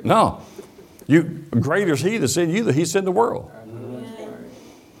 No. Greater is he that's in you than he's in the world.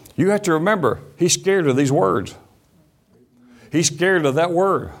 You have to remember, he's scared of these words. He's scared of that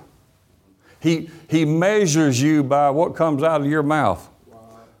word. He measures you by what comes out of your mouth.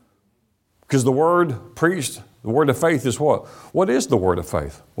 Because the word preached, the word of faith is what? What is the word of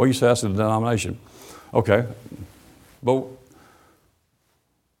faith? Well, you say that's a denomination. Okay. But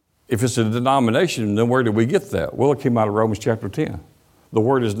if it's a denomination, then where did we get that? Well, it came out of Romans chapter 10. The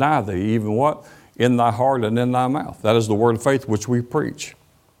word is nigh thee, even what? In thy heart and in thy mouth. That is the word of faith which we preach.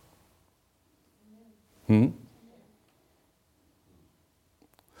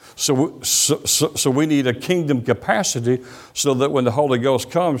 So we need a kingdom capacity so that when the Holy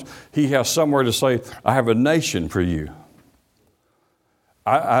Ghost comes, he has somewhere to say, I have a nation for you.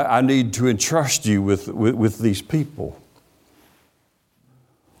 I need to entrust you with these people.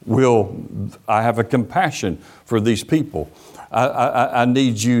 I have a compassion for these people. I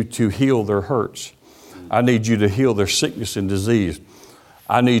need you to heal their hurts. I need you to heal their sickness and disease.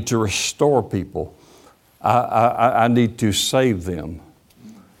 I need to restore people. I need to save them.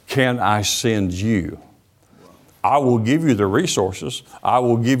 Can I send you? I will give you the resources. I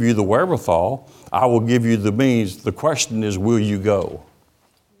will give you the wherewithal. I will give you the means. The question is, will you go?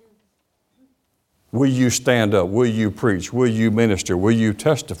 Will you stand up? Will you preach? Will you minister? Will you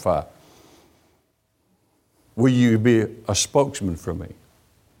testify? Will you be a spokesman for me?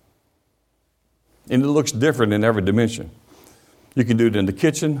 And it looks different in every dimension. You can do it in the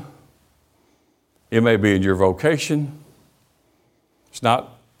kitchen. It may be in your vocation.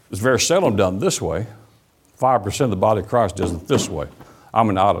 It's very seldom done this way. 5% of the body of Christ does it this way. I'm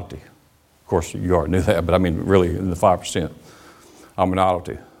an oddity. Of course, you already knew that, but I mean really in the 5%. I'm an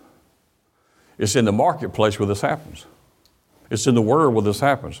oddity. It's in the marketplace where this happens. It's in the Word where this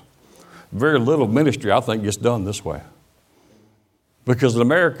happens. Very little ministry, I think, gets done this way. Because in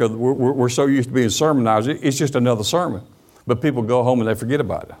America, we're so used to being sermonized, it's just another sermon. But people go home and they forget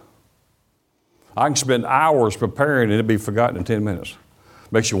about it. I can spend hours preparing and it'll be forgotten in 10 minutes.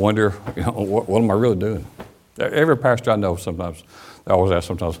 Makes you wonder, what am I really doing? Every pastor I know sometimes, I always ask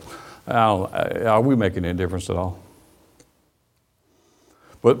sometimes, are we making any difference at all?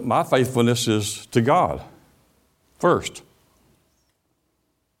 But my faithfulness is to God first.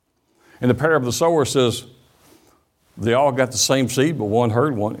 And the parable of the sower says, they all got the same seed, but one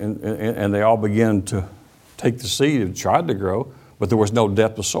heard one, and they all began to take the seed and tried to grow, but there was no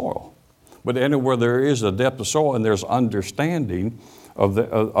depth of soil. But anywhere there is a depth of soil and there's understanding of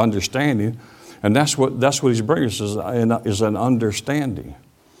the understanding, and that's what he's bringing us is an understanding.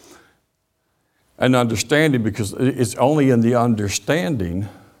 An understanding, because it's only in the understanding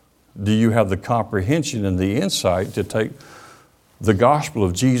do you have the comprehension and the insight to take the gospel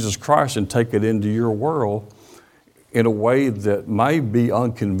of Jesus Christ and take it into your world in a way that may be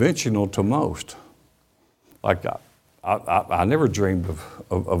unconventional to most. Like I never dreamed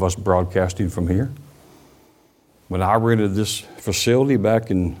of us broadcasting from here. When I rented this facility back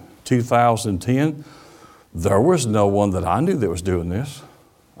in 2010, there was no one that I knew that was doing this.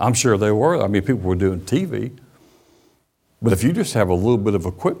 I'm sure they were. I mean, people were doing TV. But if you just have a little bit of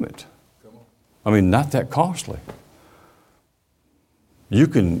equipment, I mean, not that costly, you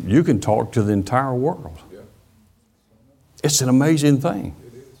can talk to the entire world. It's an amazing thing.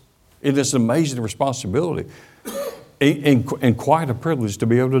 It is an amazing responsibility and quite a privilege to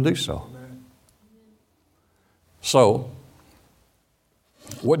be able to do so. So,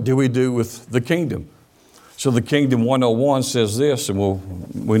 what do we do with the kingdom? So the Kingdom 101 says this, and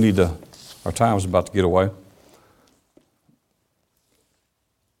our time's about to get away.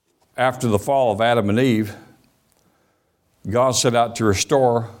 After the fall of Adam and Eve, God set out to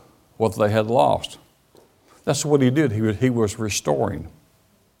restore what they had lost. That's what he did. He was restoring.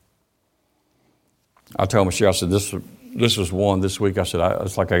 I told Michelle, I said, this was one this week. I said,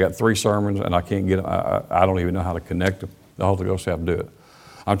 it's like I got 3 sermons and I can't get them. I don't even know how to connect them. The Holy Ghost have to do it.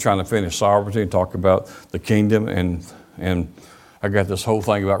 I'm trying to finish sovereignty and talk about the kingdom, and I got this whole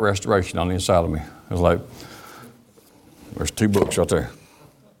thing about restoration on the inside of me. It was like, there's 2 books right there.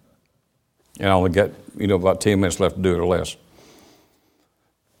 And I only got, about 10 minutes left to do it or less.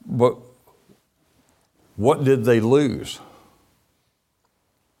 But what did they lose?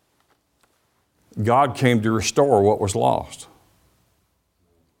 God came to restore what was lost.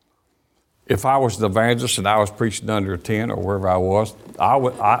 If I was an evangelist and I was preaching under a tent or wherever I was,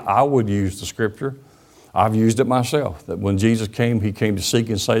 I would use the scripture. I've used it myself, that when Jesus came, he came to seek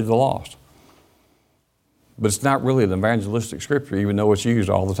and save the lost. But it's not really an evangelistic scripture, even though it's used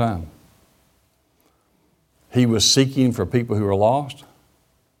all the time. He was seeking for people who were lost.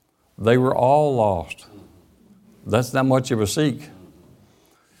 They were all lost. That's not much of a seek.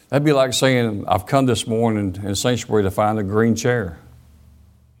 That'd be like saying, I've come this morning in sanctuary to find a green chair.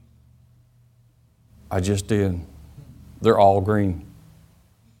 I just did. They're all green.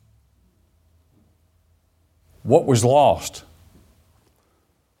 What was lost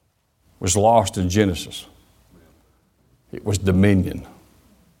in Genesis. It was dominion.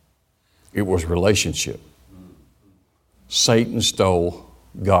 It was relationship. Satan stole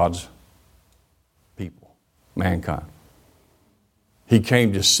God's people, mankind. He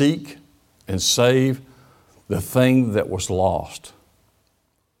came to seek and save the thing that was lost,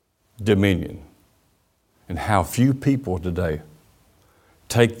 dominion. And how few people today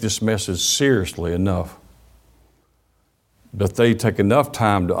take this message seriously enough that they take enough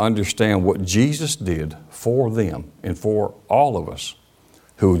time to understand what Jesus did for them and for all of us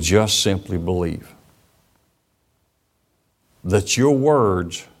who just simply believe. That your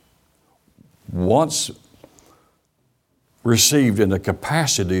words, once received in the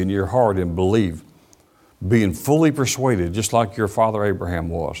capacity in your heart and believe, being fully persuaded, just like your father Abraham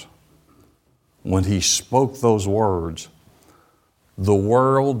was, when he spoke those words, the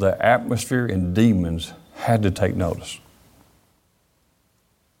world, the atmosphere, and demons had to take notice.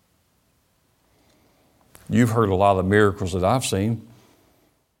 You've heard a lot of the miracles that I've seen.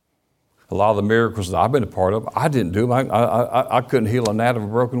 A lot of the miracles that I've been a part of, I didn't do them. I couldn't heal a gnat of a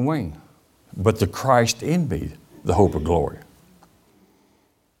broken wing. But the Christ in me, the hope of glory.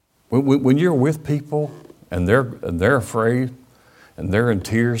 When you're with people and they're afraid and they're in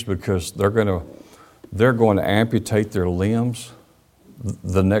tears because they're going to amputate their limbs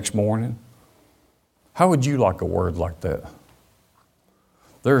the next morning, how would you like a word like that?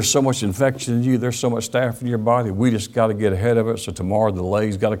 There's so much infection in you. There's so much staph in your body. We just got to get ahead of it. So tomorrow the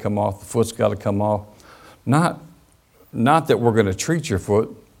leg's got to come off, the foot's got to come off. Not that we're going to treat your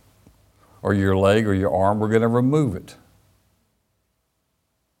foot or your leg or your arm. We're going to remove it.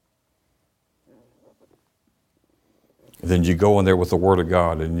 Then you go in there with the Word of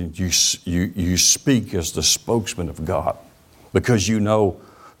God and you speak as the spokesman of God because you know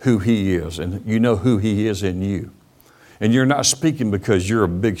who He is and you know who He is in you. And you're not speaking because you're a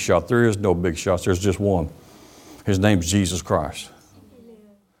big shot. There is no big shots. There's just one. His name's Jesus Christ. Amen.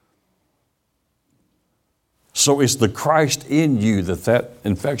 So it's the Christ in you that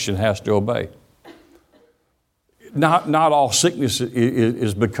infection has to obey. Not all sickness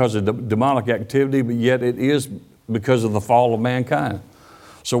is because of demonic activity, but yet it is because of the fall of mankind.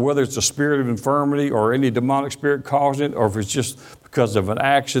 So whether it's a spirit of infirmity or any demonic spirit causing it, or if it's just because of an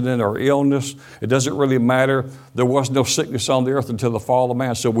accident or illness, it doesn't really matter. There was no sickness on the earth until the fall of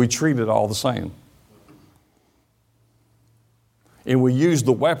man, so we treat it all the same. And we use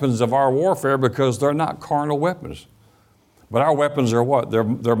the weapons of our warfare because they're not carnal weapons. But our weapons are what?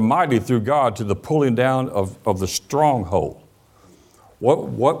 They're mighty through God to the pulling down of the stronghold.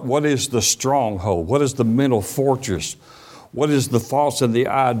 What is the stronghold? What is the mental fortress? What is the thoughts and the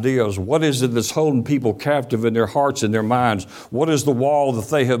ideas? What is it that's holding people captive in their hearts and their minds? What is the wall that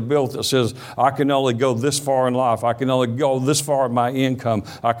they have built that says, I can only go this far in life. I can only go this far in my income.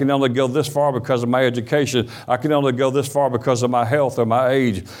 I can only go this far because of my education. I can only go this far because of my health or my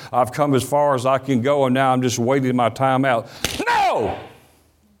age. I've come as far as I can go and now I'm just waiting my time out. No!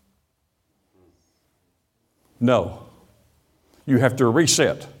 No. You have to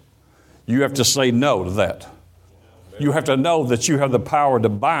reset. You have to say no to that. You have to know that you have the power to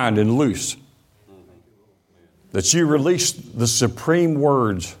bind and loose. That you release the supreme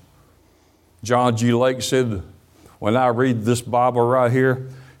words. John G. Lake said, when I read this Bible right here,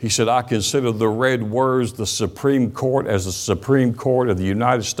 he said, I consider the red words the Supreme Court as the Supreme Court of the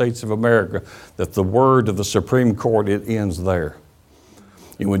United States of America, that the word of the Supreme Court, it ends there.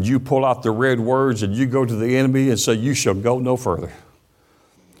 And when you pull out the red words and you go to the enemy and say, you shall go no further.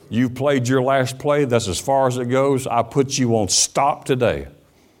 You've played your last play. That's as far as it goes. I put you on stop today.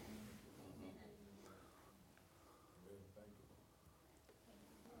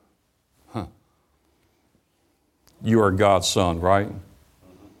 You are God's son, right?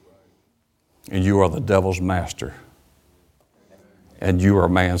 And you are the devil's master. And you are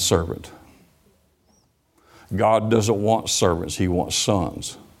man's servant. God doesn't want servants, He wants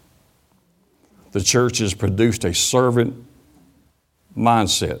sons. The church has produced a servant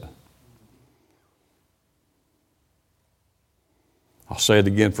mindset. I'll say it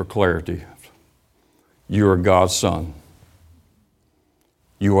again for clarity. You are God's son.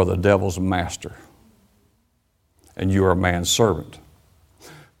 You are the devil's master. And you are man's servant.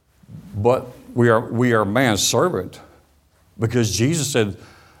 But we are man's servant because Jesus said,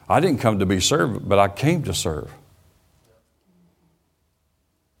 I didn't come to be served, but I came to serve.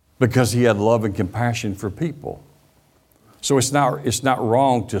 Because He had love and compassion for people. So it's not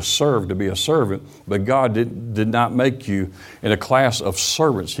wrong to serve, to be a servant, but God did not make you in a class of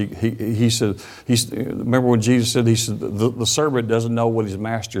servants. He said, remember when Jesus said, He said, the servant doesn't know what his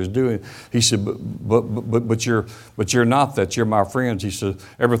master is doing. He said, but you're not that. You're my friends. He said,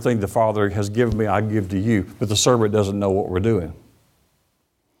 everything the Father has given me, I give to you. But the servant doesn't know what we're doing.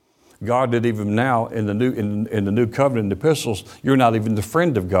 God did even now in the new covenant epistles, you're not even the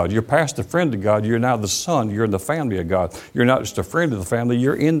friend of God. You're past the friend of God. You're now the son. You're in the family of God. You're not just a friend of the family.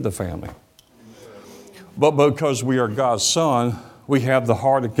 You're in the family. But because we are God's son, we have the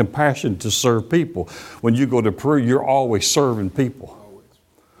heart and compassion to serve people. When you go to Peru, you're always serving people.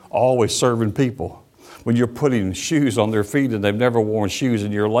 Always serving people. When you're putting shoes on their feet and they've never worn shoes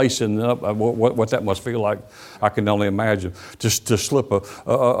and you're lacing them up, what that must feel like, I can only imagine. Just to slip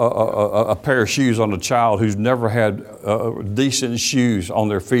a pair of shoes on a child who's never had decent shoes on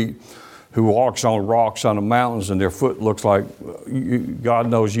their feet, who walks on rocks on the mountains and their foot looks like, God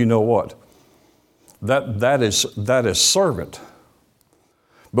knows you know what. That is servant.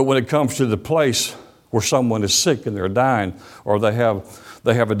 But when it comes to the place where someone is sick and they're dying, or they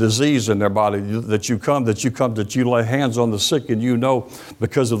have a disease in their body, that you lay hands on the sick, and you know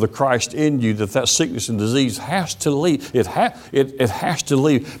because of the Christ in you that sickness and disease has to leave. It has to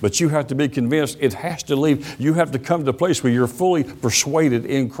leave, but you have to be convinced it has to leave. You have to come to a place where you're fully persuaded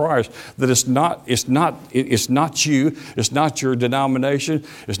in Christ that it's not you, it's not your denomination,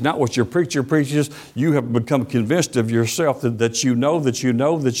 it's not what your preacher preaches. You have become convinced of yourself that you know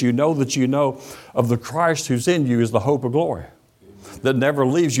of the Christ who's in you is the hope of glory. That never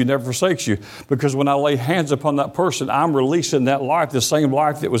leaves you, never forsakes you. Because when I lay hands upon that person, I'm releasing that life, the same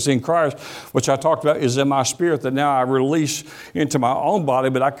life that was in Christ, which I talked about is in my spirit, that now I release into my own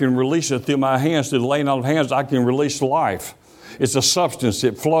body, but I can release it through my hands, through the laying on of hands, I can release life. It's a substance,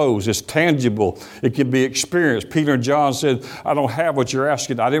 it flows, it's tangible, it can be experienced. Peter and John said, I don't have what you're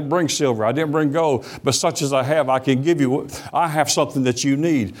asking. I didn't bring silver, I didn't bring gold, but such as I have, I can give you. I have something that you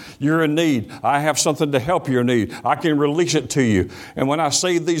need. You're in need. I have something to help your need. I can release it to you. And when I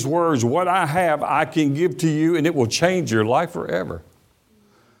say these words, what I have, I can give to you, and it will change your life forever.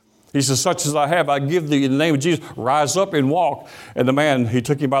 He says, such as I have, I give thee in the name of Jesus. Rise up and walk. And the man, he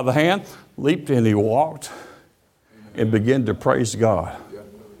took him by the hand, leaped, and he walked. And begin to praise God.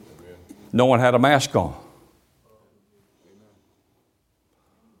 No one had a mask on.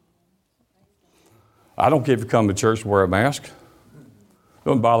 I don't care if you come to church and wear a mask.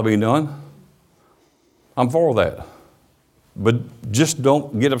 Don't bother me none. I'm for that. But just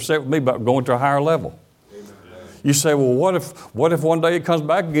don't get upset with me about going to a higher level. You say, well, what if one day it comes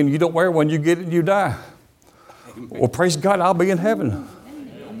back again, you don't wear one, you get it and you die? Well, praise God, I'll be in heaven.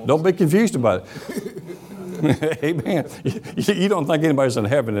 Don't be confused about it. Amen. You don't think anybody's in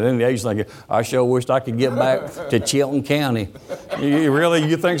heaven at any age thinking, I sure wished I could get back to Chilton County.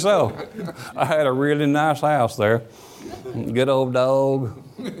 You think so? I had a really nice house there. Good old dog.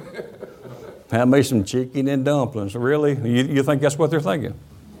 Had me some chicken and dumplings. Really? You think that's what they're thinking?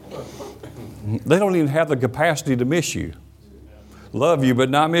 They don't even have the capacity to miss you. Love you, but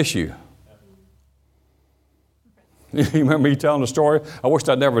not miss you. You remember me telling the story? I wished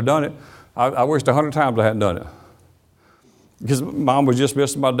I'd never done it. I wished 100 times I hadn't done it. Because Mom was just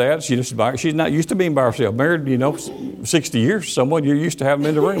missing my dad. She's not used to being by herself. Married, 60 years to someone, you're used to having him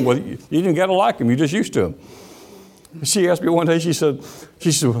in the room. Well, you didn't got to like him. You're just used to him. She asked me one day, she said,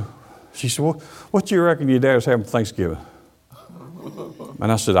 well, what do you reckon your dad is having for Thanksgiving?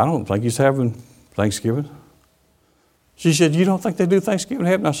 And I said, I don't think he's having Thanksgiving. She said, you don't think they do Thanksgiving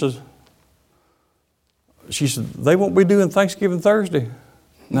in heaven? She said, they won't be doing Thanksgiving Thursday.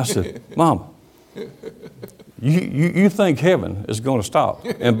 And I said, Mom, you think heaven is going to stop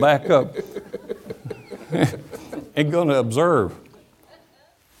and back up and going to observe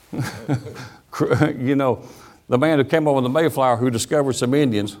You know, the man who came over the Mayflower who discovered some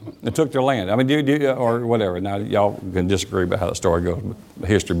Indians and took their land. I mean, or whatever. Now, y'all can disagree about how the story goes, but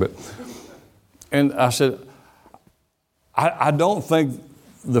history. And I said, I don't think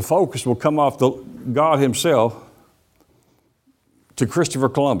the focus will come off God himself to Christopher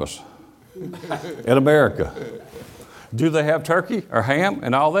Columbus in America. Do they have turkey or ham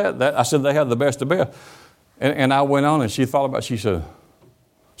and all that? I said they have the best of best. And I went on and she thought about it. She said,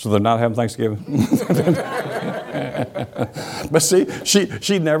 so they're not having Thanksgiving? But see,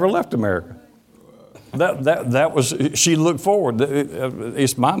 she never left America. That was, she looked forward.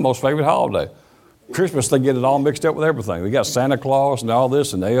 It's my most favorite holiday. Christmas, they get it all mixed up with everything. They got Santa Claus and all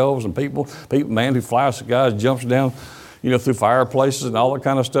this and elves and people, man who flies the guys, jumps down, through fireplaces and all that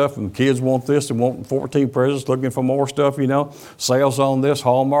kind of stuff. And kids want this and want 14 presents, looking for more stuff, Sales on this,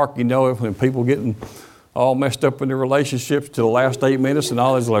 Hallmark, when people getting all messed up in their relationships to the last 8 minutes and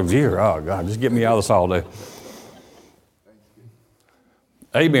all this, like, oh God, just get me out of this all day.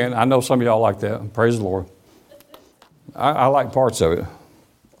 Amen. I know some of y'all like that. Praise the Lord. I like parts of it.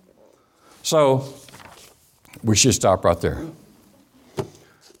 So, we should stop right there.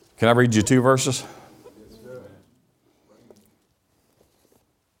 Can I read you 2 verses?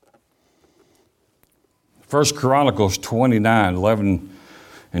 First Chronicles 29, 11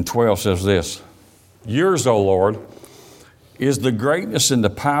 and 12 says this. Yours, O Lord, is the greatness and the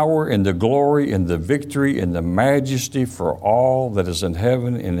power and the glory and the victory and the majesty, for all that is in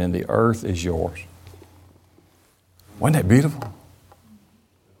heaven and in the earth is yours. Wasn't that beautiful?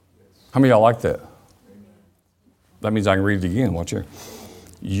 How many of y'all like that? That means I can read it again. Watch here.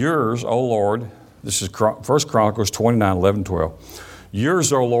 Yours, O Lord, this is 1 Chronicles 29, 11, 12.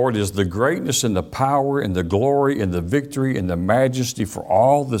 Yours, O Lord, is the greatness and the power and the glory and the victory and the majesty, for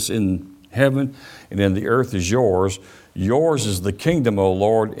all that's in heaven and in the earth is yours. Yours is the kingdom, O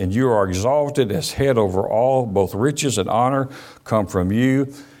Lord, and you are exalted as head over all. Both riches and honor come from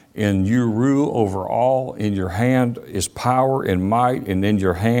you, and you rule over all. In your hand is power and might, and in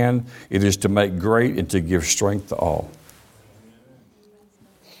your hand it is to make great and to give strength to all.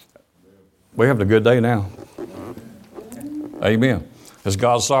 We're having a good day now. Amen. Is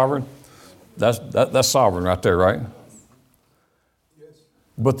God sovereign? That's sovereign right there, right?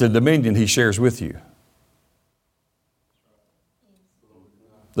 But the dominion he shares with you.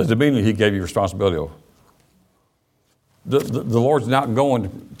 The dominion he gave you responsibility over. The Lord's not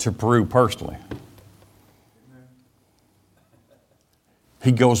going to Peru personally.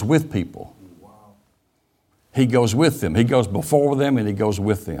 He goes with people. He goes with them. He goes before them and he goes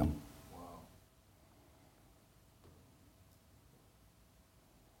with them.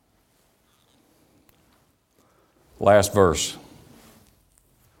 Last verse.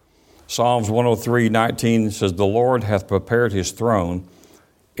 Psalms 103:19 says, the Lord hath prepared his throne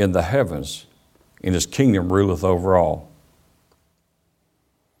in the heavens, and his kingdom ruleth over all.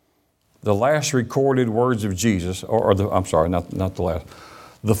 The last recorded words of Jesus, not the last,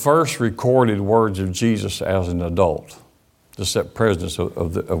 the first recorded words of Jesus as an adult, to set precedence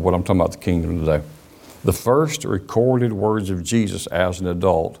of what I'm talking about, the kingdom today. The first recorded words of Jesus as an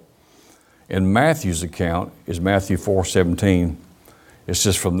adult in Matthew's account is Matthew 4:17. It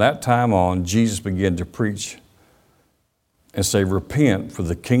says, from that time on, Jesus began to preach and say, repent, for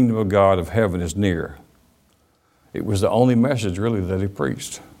the kingdom of God of heaven is near. It was the only message, really, that he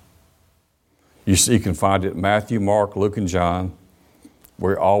preached. You see, you can find it in Matthew, Mark, Luke, and John,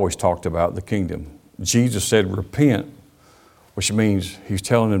 where he always talked about the kingdom. Jesus said, repent, which means he's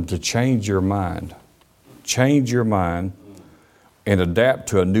telling them to change your mind. Change your mind and adapt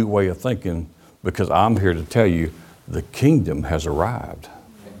to a new way of thinking, because I'm here to tell you, the kingdom has arrived.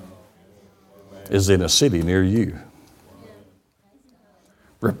 Is in a city near you.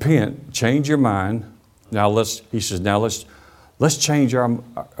 Repent, change your mind. Now let's change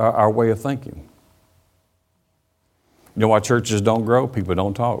our way of thinking. You know why churches don't grow? People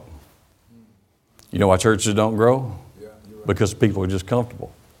don't talk. You know why churches don't grow? Because people are just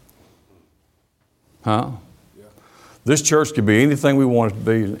comfortable. Huh? This church could be anything we want it to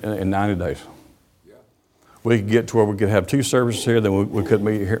be in 90 days. We could get to where we could have 2 services here, then we couldn't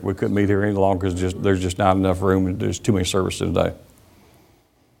meet here. We couldn't meet here any longer because there's just not enough room, and there's too many services a day.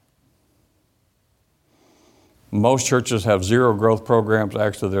 Most churches have 0 growth programs.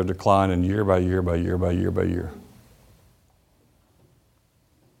 Actually, they're declining year by year by year by year by year.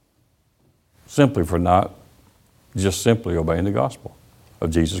 Simply for not just simply obeying the gospel of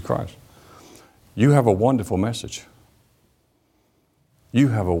Jesus Christ. You have a wonderful message. You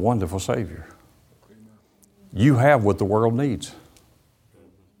have a wonderful Savior. You have what the world needs.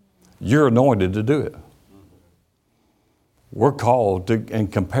 You're anointed to do it. we're called to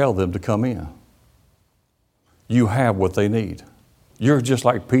and compel them to come in. You have what they need. You're just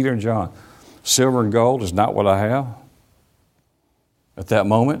like Peter and John. Silver and gold is not what I have. At that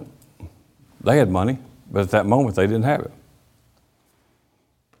moment, they had money, but at that moment they didn't have it.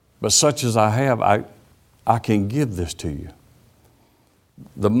 But such as I have, I can give this to you.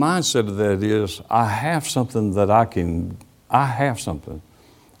 The mindset of that is, I have something that I have something.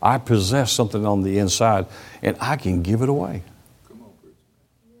 I possess something on the inside, and I can give it away. Come on, preacher.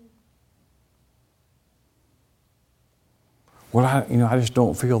 Well, I just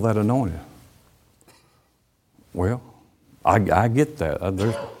don't feel that anointed. Well, I get that.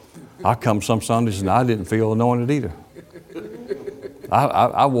 I come some Sundays and I didn't feel anointed either.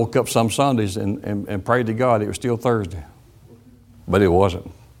 I woke up some Sundays and prayed to God it was still Thursday. But it wasn't.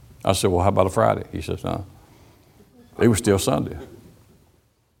 I said, well, how about a Friday? He says, no. It was still Sunday.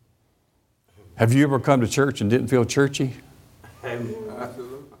 Have you ever come to church and didn't feel churchy?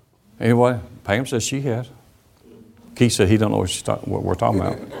 Absolutely. Anyway, Pam says she has. Keith said he don't know what we're talking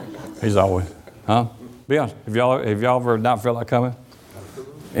about. He's always, huh? Be honest. Have y'all ever not felt like coming?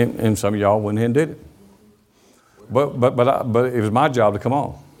 And some of y'all went ahead and did it. But it was my job to come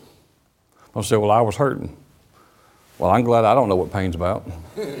on. I said, well, I was hurting. Well, I'm glad I don't know what pain's about.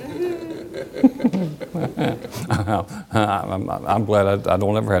 I'm glad I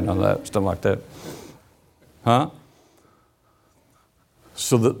don't ever have none of that, stuff like that. Huh?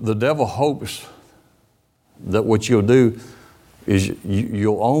 So the devil hopes that what you'll do is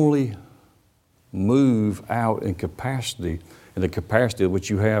you'll only move out in the capacity of what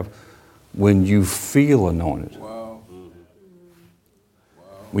you have when you feel anointed. Wow.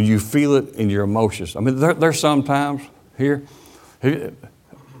 When you feel it in your emotions. I mean, there's sometimes here,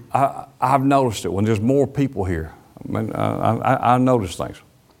 I've noticed it when there's more people here. I mean, I notice things.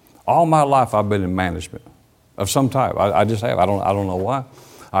 All my life I've been in management of some type. I just have. I don't know why.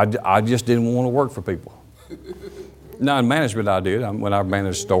 I just didn't want to work for people. Now in management I did. When I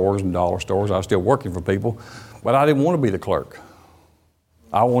managed stores and dollar stores, I was still working for people. But I didn't want to be the clerk.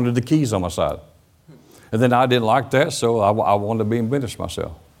 I wanted the keys on my side. And then I didn't like that, so I wanted to be in business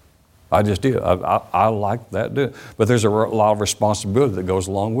myself. I just did. I liked that. But there's a lot of responsibility that goes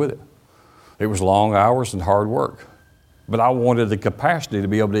along with it. It was long hours and hard work. But I wanted the capacity to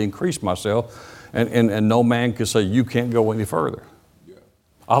be able to increase myself, and no man could say, you can't go any further. Yeah.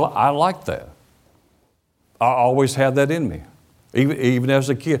 I liked that. I always had that in me. Even as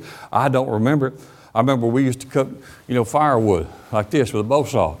a kid. I don't remember it. I remember we used to cut, firewood like this with a bow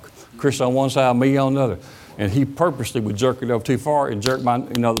saw. Chris on one side, me on the other. And he purposely would jerk it over too far and jerk my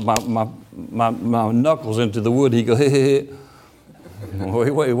knuckles into the wood. He'd go, hey, hey, hey. Well,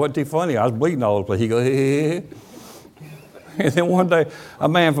 it wasn't too funny. I was bleeding all over the place. He'd go, hey, hey, hey. And then one day, a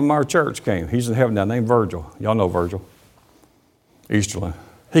man from our church came. He's in heaven now, named Virgil. Y'all know Virgil. Easterland.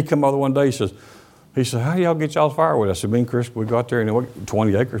 He come over one day, he said, how do y'all get y'all's firewood? I said, me and Chris, we got there and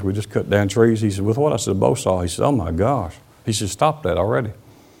 20 acres. We just cut down trees. He said, with what? I said, a bow saw. He said, oh my gosh. He said, stop that already.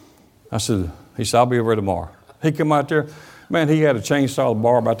 He said, I'll be over tomorrow. He come out there. Man, he had a chainsaw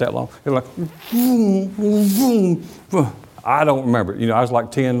bar about that long. It was like, vroom, vroom, vroom. I don't remember. I was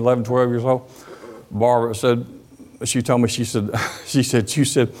like 10, 11, 12 years old. Barbara said, she told me, she said,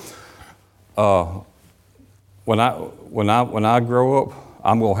 when I grow up,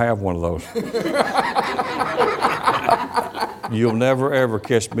 I'm going to have one of those. You'll never, ever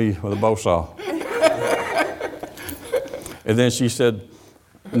catch me with a bow saw. And then she said,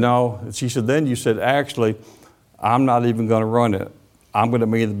 no. She said, then you said, actually, I'm not even going to run it. I'm going to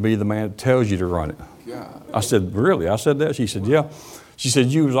be the man that tells you to run it. God. I said, really? I said that? She said, yeah. She said,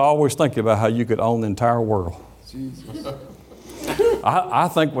 you was always thinking about how you could own the entire world. Jesus. I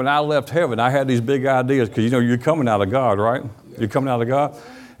think when I left heaven, I had these big ideas because, you're coming out of God, right? Yeah. You're coming out of God.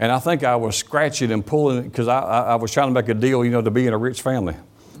 And I think I was scratching and pulling it because I was trying to make a deal, to be in a rich family.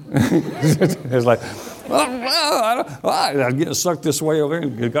 It's like, I was getting sucked this way over there.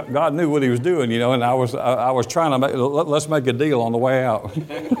 And God knew what he was doing, and I was trying to let's make a deal on the way out.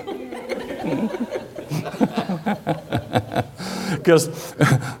 Because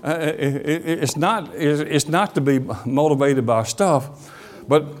it's not to be motivated by stuff,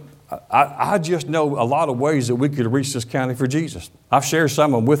 but I just know a lot of ways that we could reach this county for Jesus. I've shared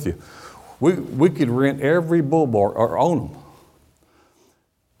some of them with you. We could rent every boulevard or own them.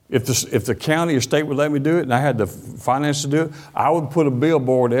 If the county or state would let me do it and I had the finance to do it, I would put a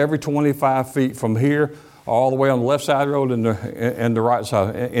billboard every 25 feet from here all the way on the left side of the road and the right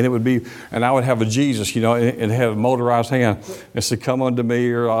side. And it would be, and I would have a Jesus, and have a motorized hand and say, come unto me,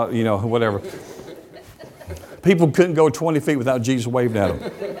 or, whatever. People couldn't go 20 feet without Jesus waving at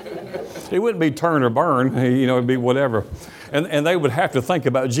them. It wouldn't be turn or burn, it'd be whatever. And they would have to think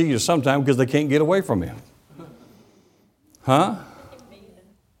about Jesus sometime because they can't get away from him. Huh?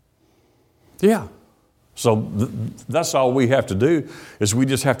 Yeah. So that's all we have to do is we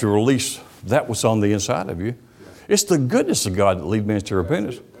just have to release that what's on the inside of you. It's the goodness of God that leads men to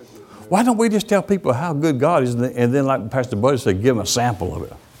repentance. Why don't we just tell people how good God is and then like Pastor Buddy said, give them a sample of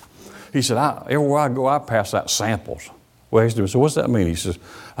it. He said, everywhere I go, I pass out samples. Well, I asked him, so what's that mean? He says,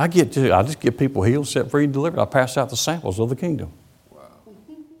 I just get people healed, set free, and delivered. I pass out the samples of the kingdom. Wow.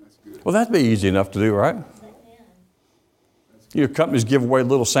 That's good. Well, that'd be easy enough to do, right? You know, companies give away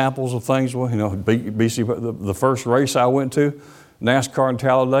little samples of things. Well, you know, BC, the first race I went to, NASCAR in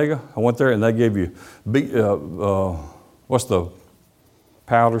Talladega, I went there and they gave you, what's the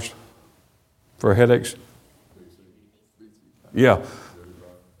powders for headaches? Yeah.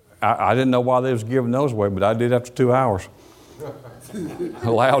 I didn't know why they was giving those away, but I did after 2 hours.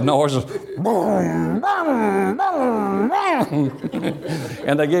 Loud noises.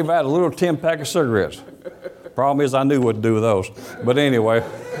 And they gave out a little 10-pack of cigarettes. Problem is I knew what to do with those. But anyway,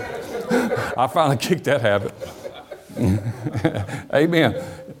 I finally kicked that habit. Amen.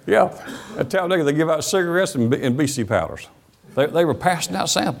 Yeah. At Talladega, they give out cigarettes and BC powders. They were passing out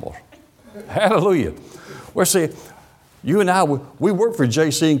samples. Hallelujah. Well, see, you and I, we work for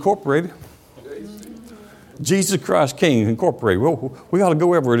JC Incorporated. Jesus Christ King Incorporated. Well, we ought to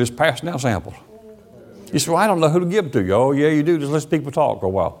go everywhere just passing out samples. You say, well, I don't know who to give them to you. Oh, yeah, you do. Just let people talk for a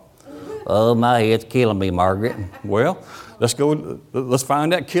while. Oh, my head's killing me, Margaret. Well, let's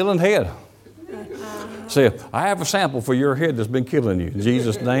find that killing head. Say, I have a sample for your head that's been killing you. In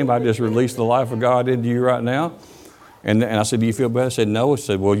Jesus' name, I just released the life of God into you right now. And I said, do you feel better? I said, no. I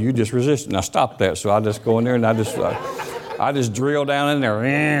said, well, you just resist. And I stopped that. So I just go in there and I just drill down in there.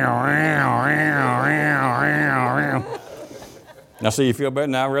 Now, see, you feel better?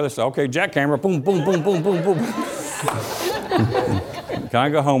 Now I really say, okay, jackhammer, boom, boom, boom, boom, boom, boom. Can I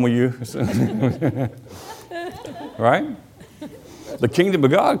go home with you? Right? The kingdom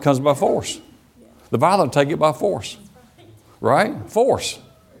of God comes by force. The violent take it by force. Right? Force.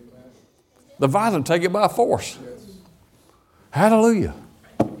 The violent take it by force. Hallelujah.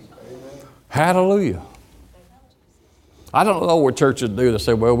 Hallelujah. I don't know what churches do. They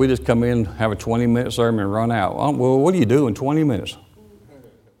say, well, we just come in, have a 20-minute sermon and run out. Well, what do you do in 20 minutes?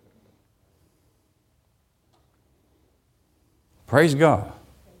 Praise God.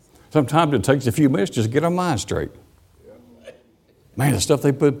 Sometimes it takes a few minutes just to get our mind straight. Man, the stuff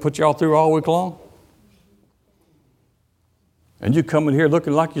they put y'all through all week long. And you come in here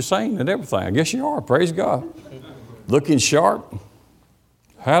looking like you're sane and everything. I guess you are. Praise God. Looking sharp.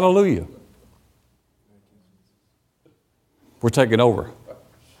 Hallelujah. We're taking over.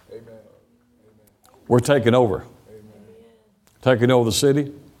 We're taking over. Taking over the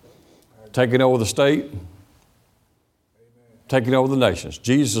city. Taking over the state. Taking over the nations.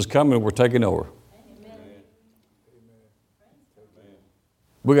 Jesus is coming and we're taking over.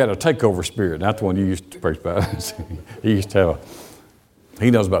 We got a takeover spirit. That's the one you used to preach about. He used to have he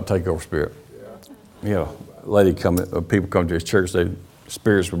knows about takeover spirit. Yeah. People come to his church,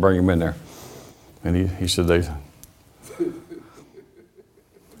 spirits would bring him in there. And he said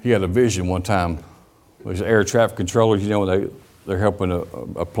he had a vision one time. These air traffic controllers, they're helping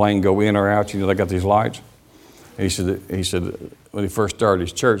a plane go in or out, they got these lights. And he said when he first started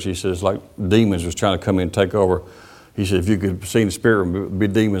his church, he said it's like demons was trying to come in and take over. He said if you could see the spirit, would be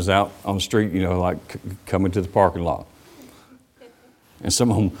demons out on the street, like coming to the parking lot. And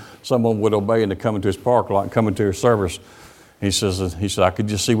someone would obey and they come into his parking lot and come into his service. He said I could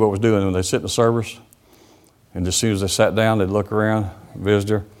just see what was doing when they sit in the service. And as soon as they sat down, they'd look around,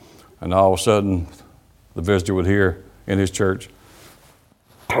 visitor, and all of a sudden the visitor would hear in his church,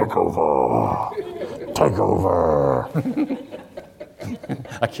 "Take over. Take over."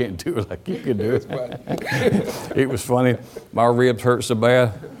 I can't do it like you can do it. It was funny. My ribs hurt so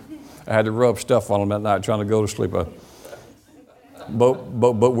bad, I had to rub stuff on them that night trying to go to sleep. But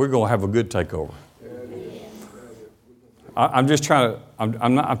we're going to have a good takeover. I'm just trying to.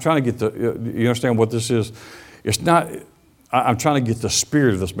 I'm trying to get you understand what this is? It's not. I'm trying to get the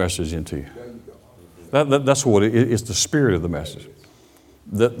spirit of this message into you. That's what it is. It's the spirit of the message.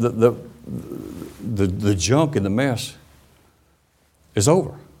 The junk and the mess is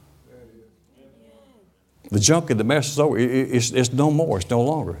over. The junk and the mess is over. It's no more. It's no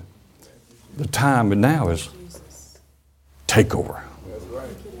longer. The time and now is take over.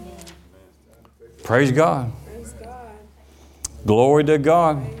 Praise God. Glory to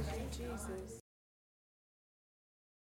God.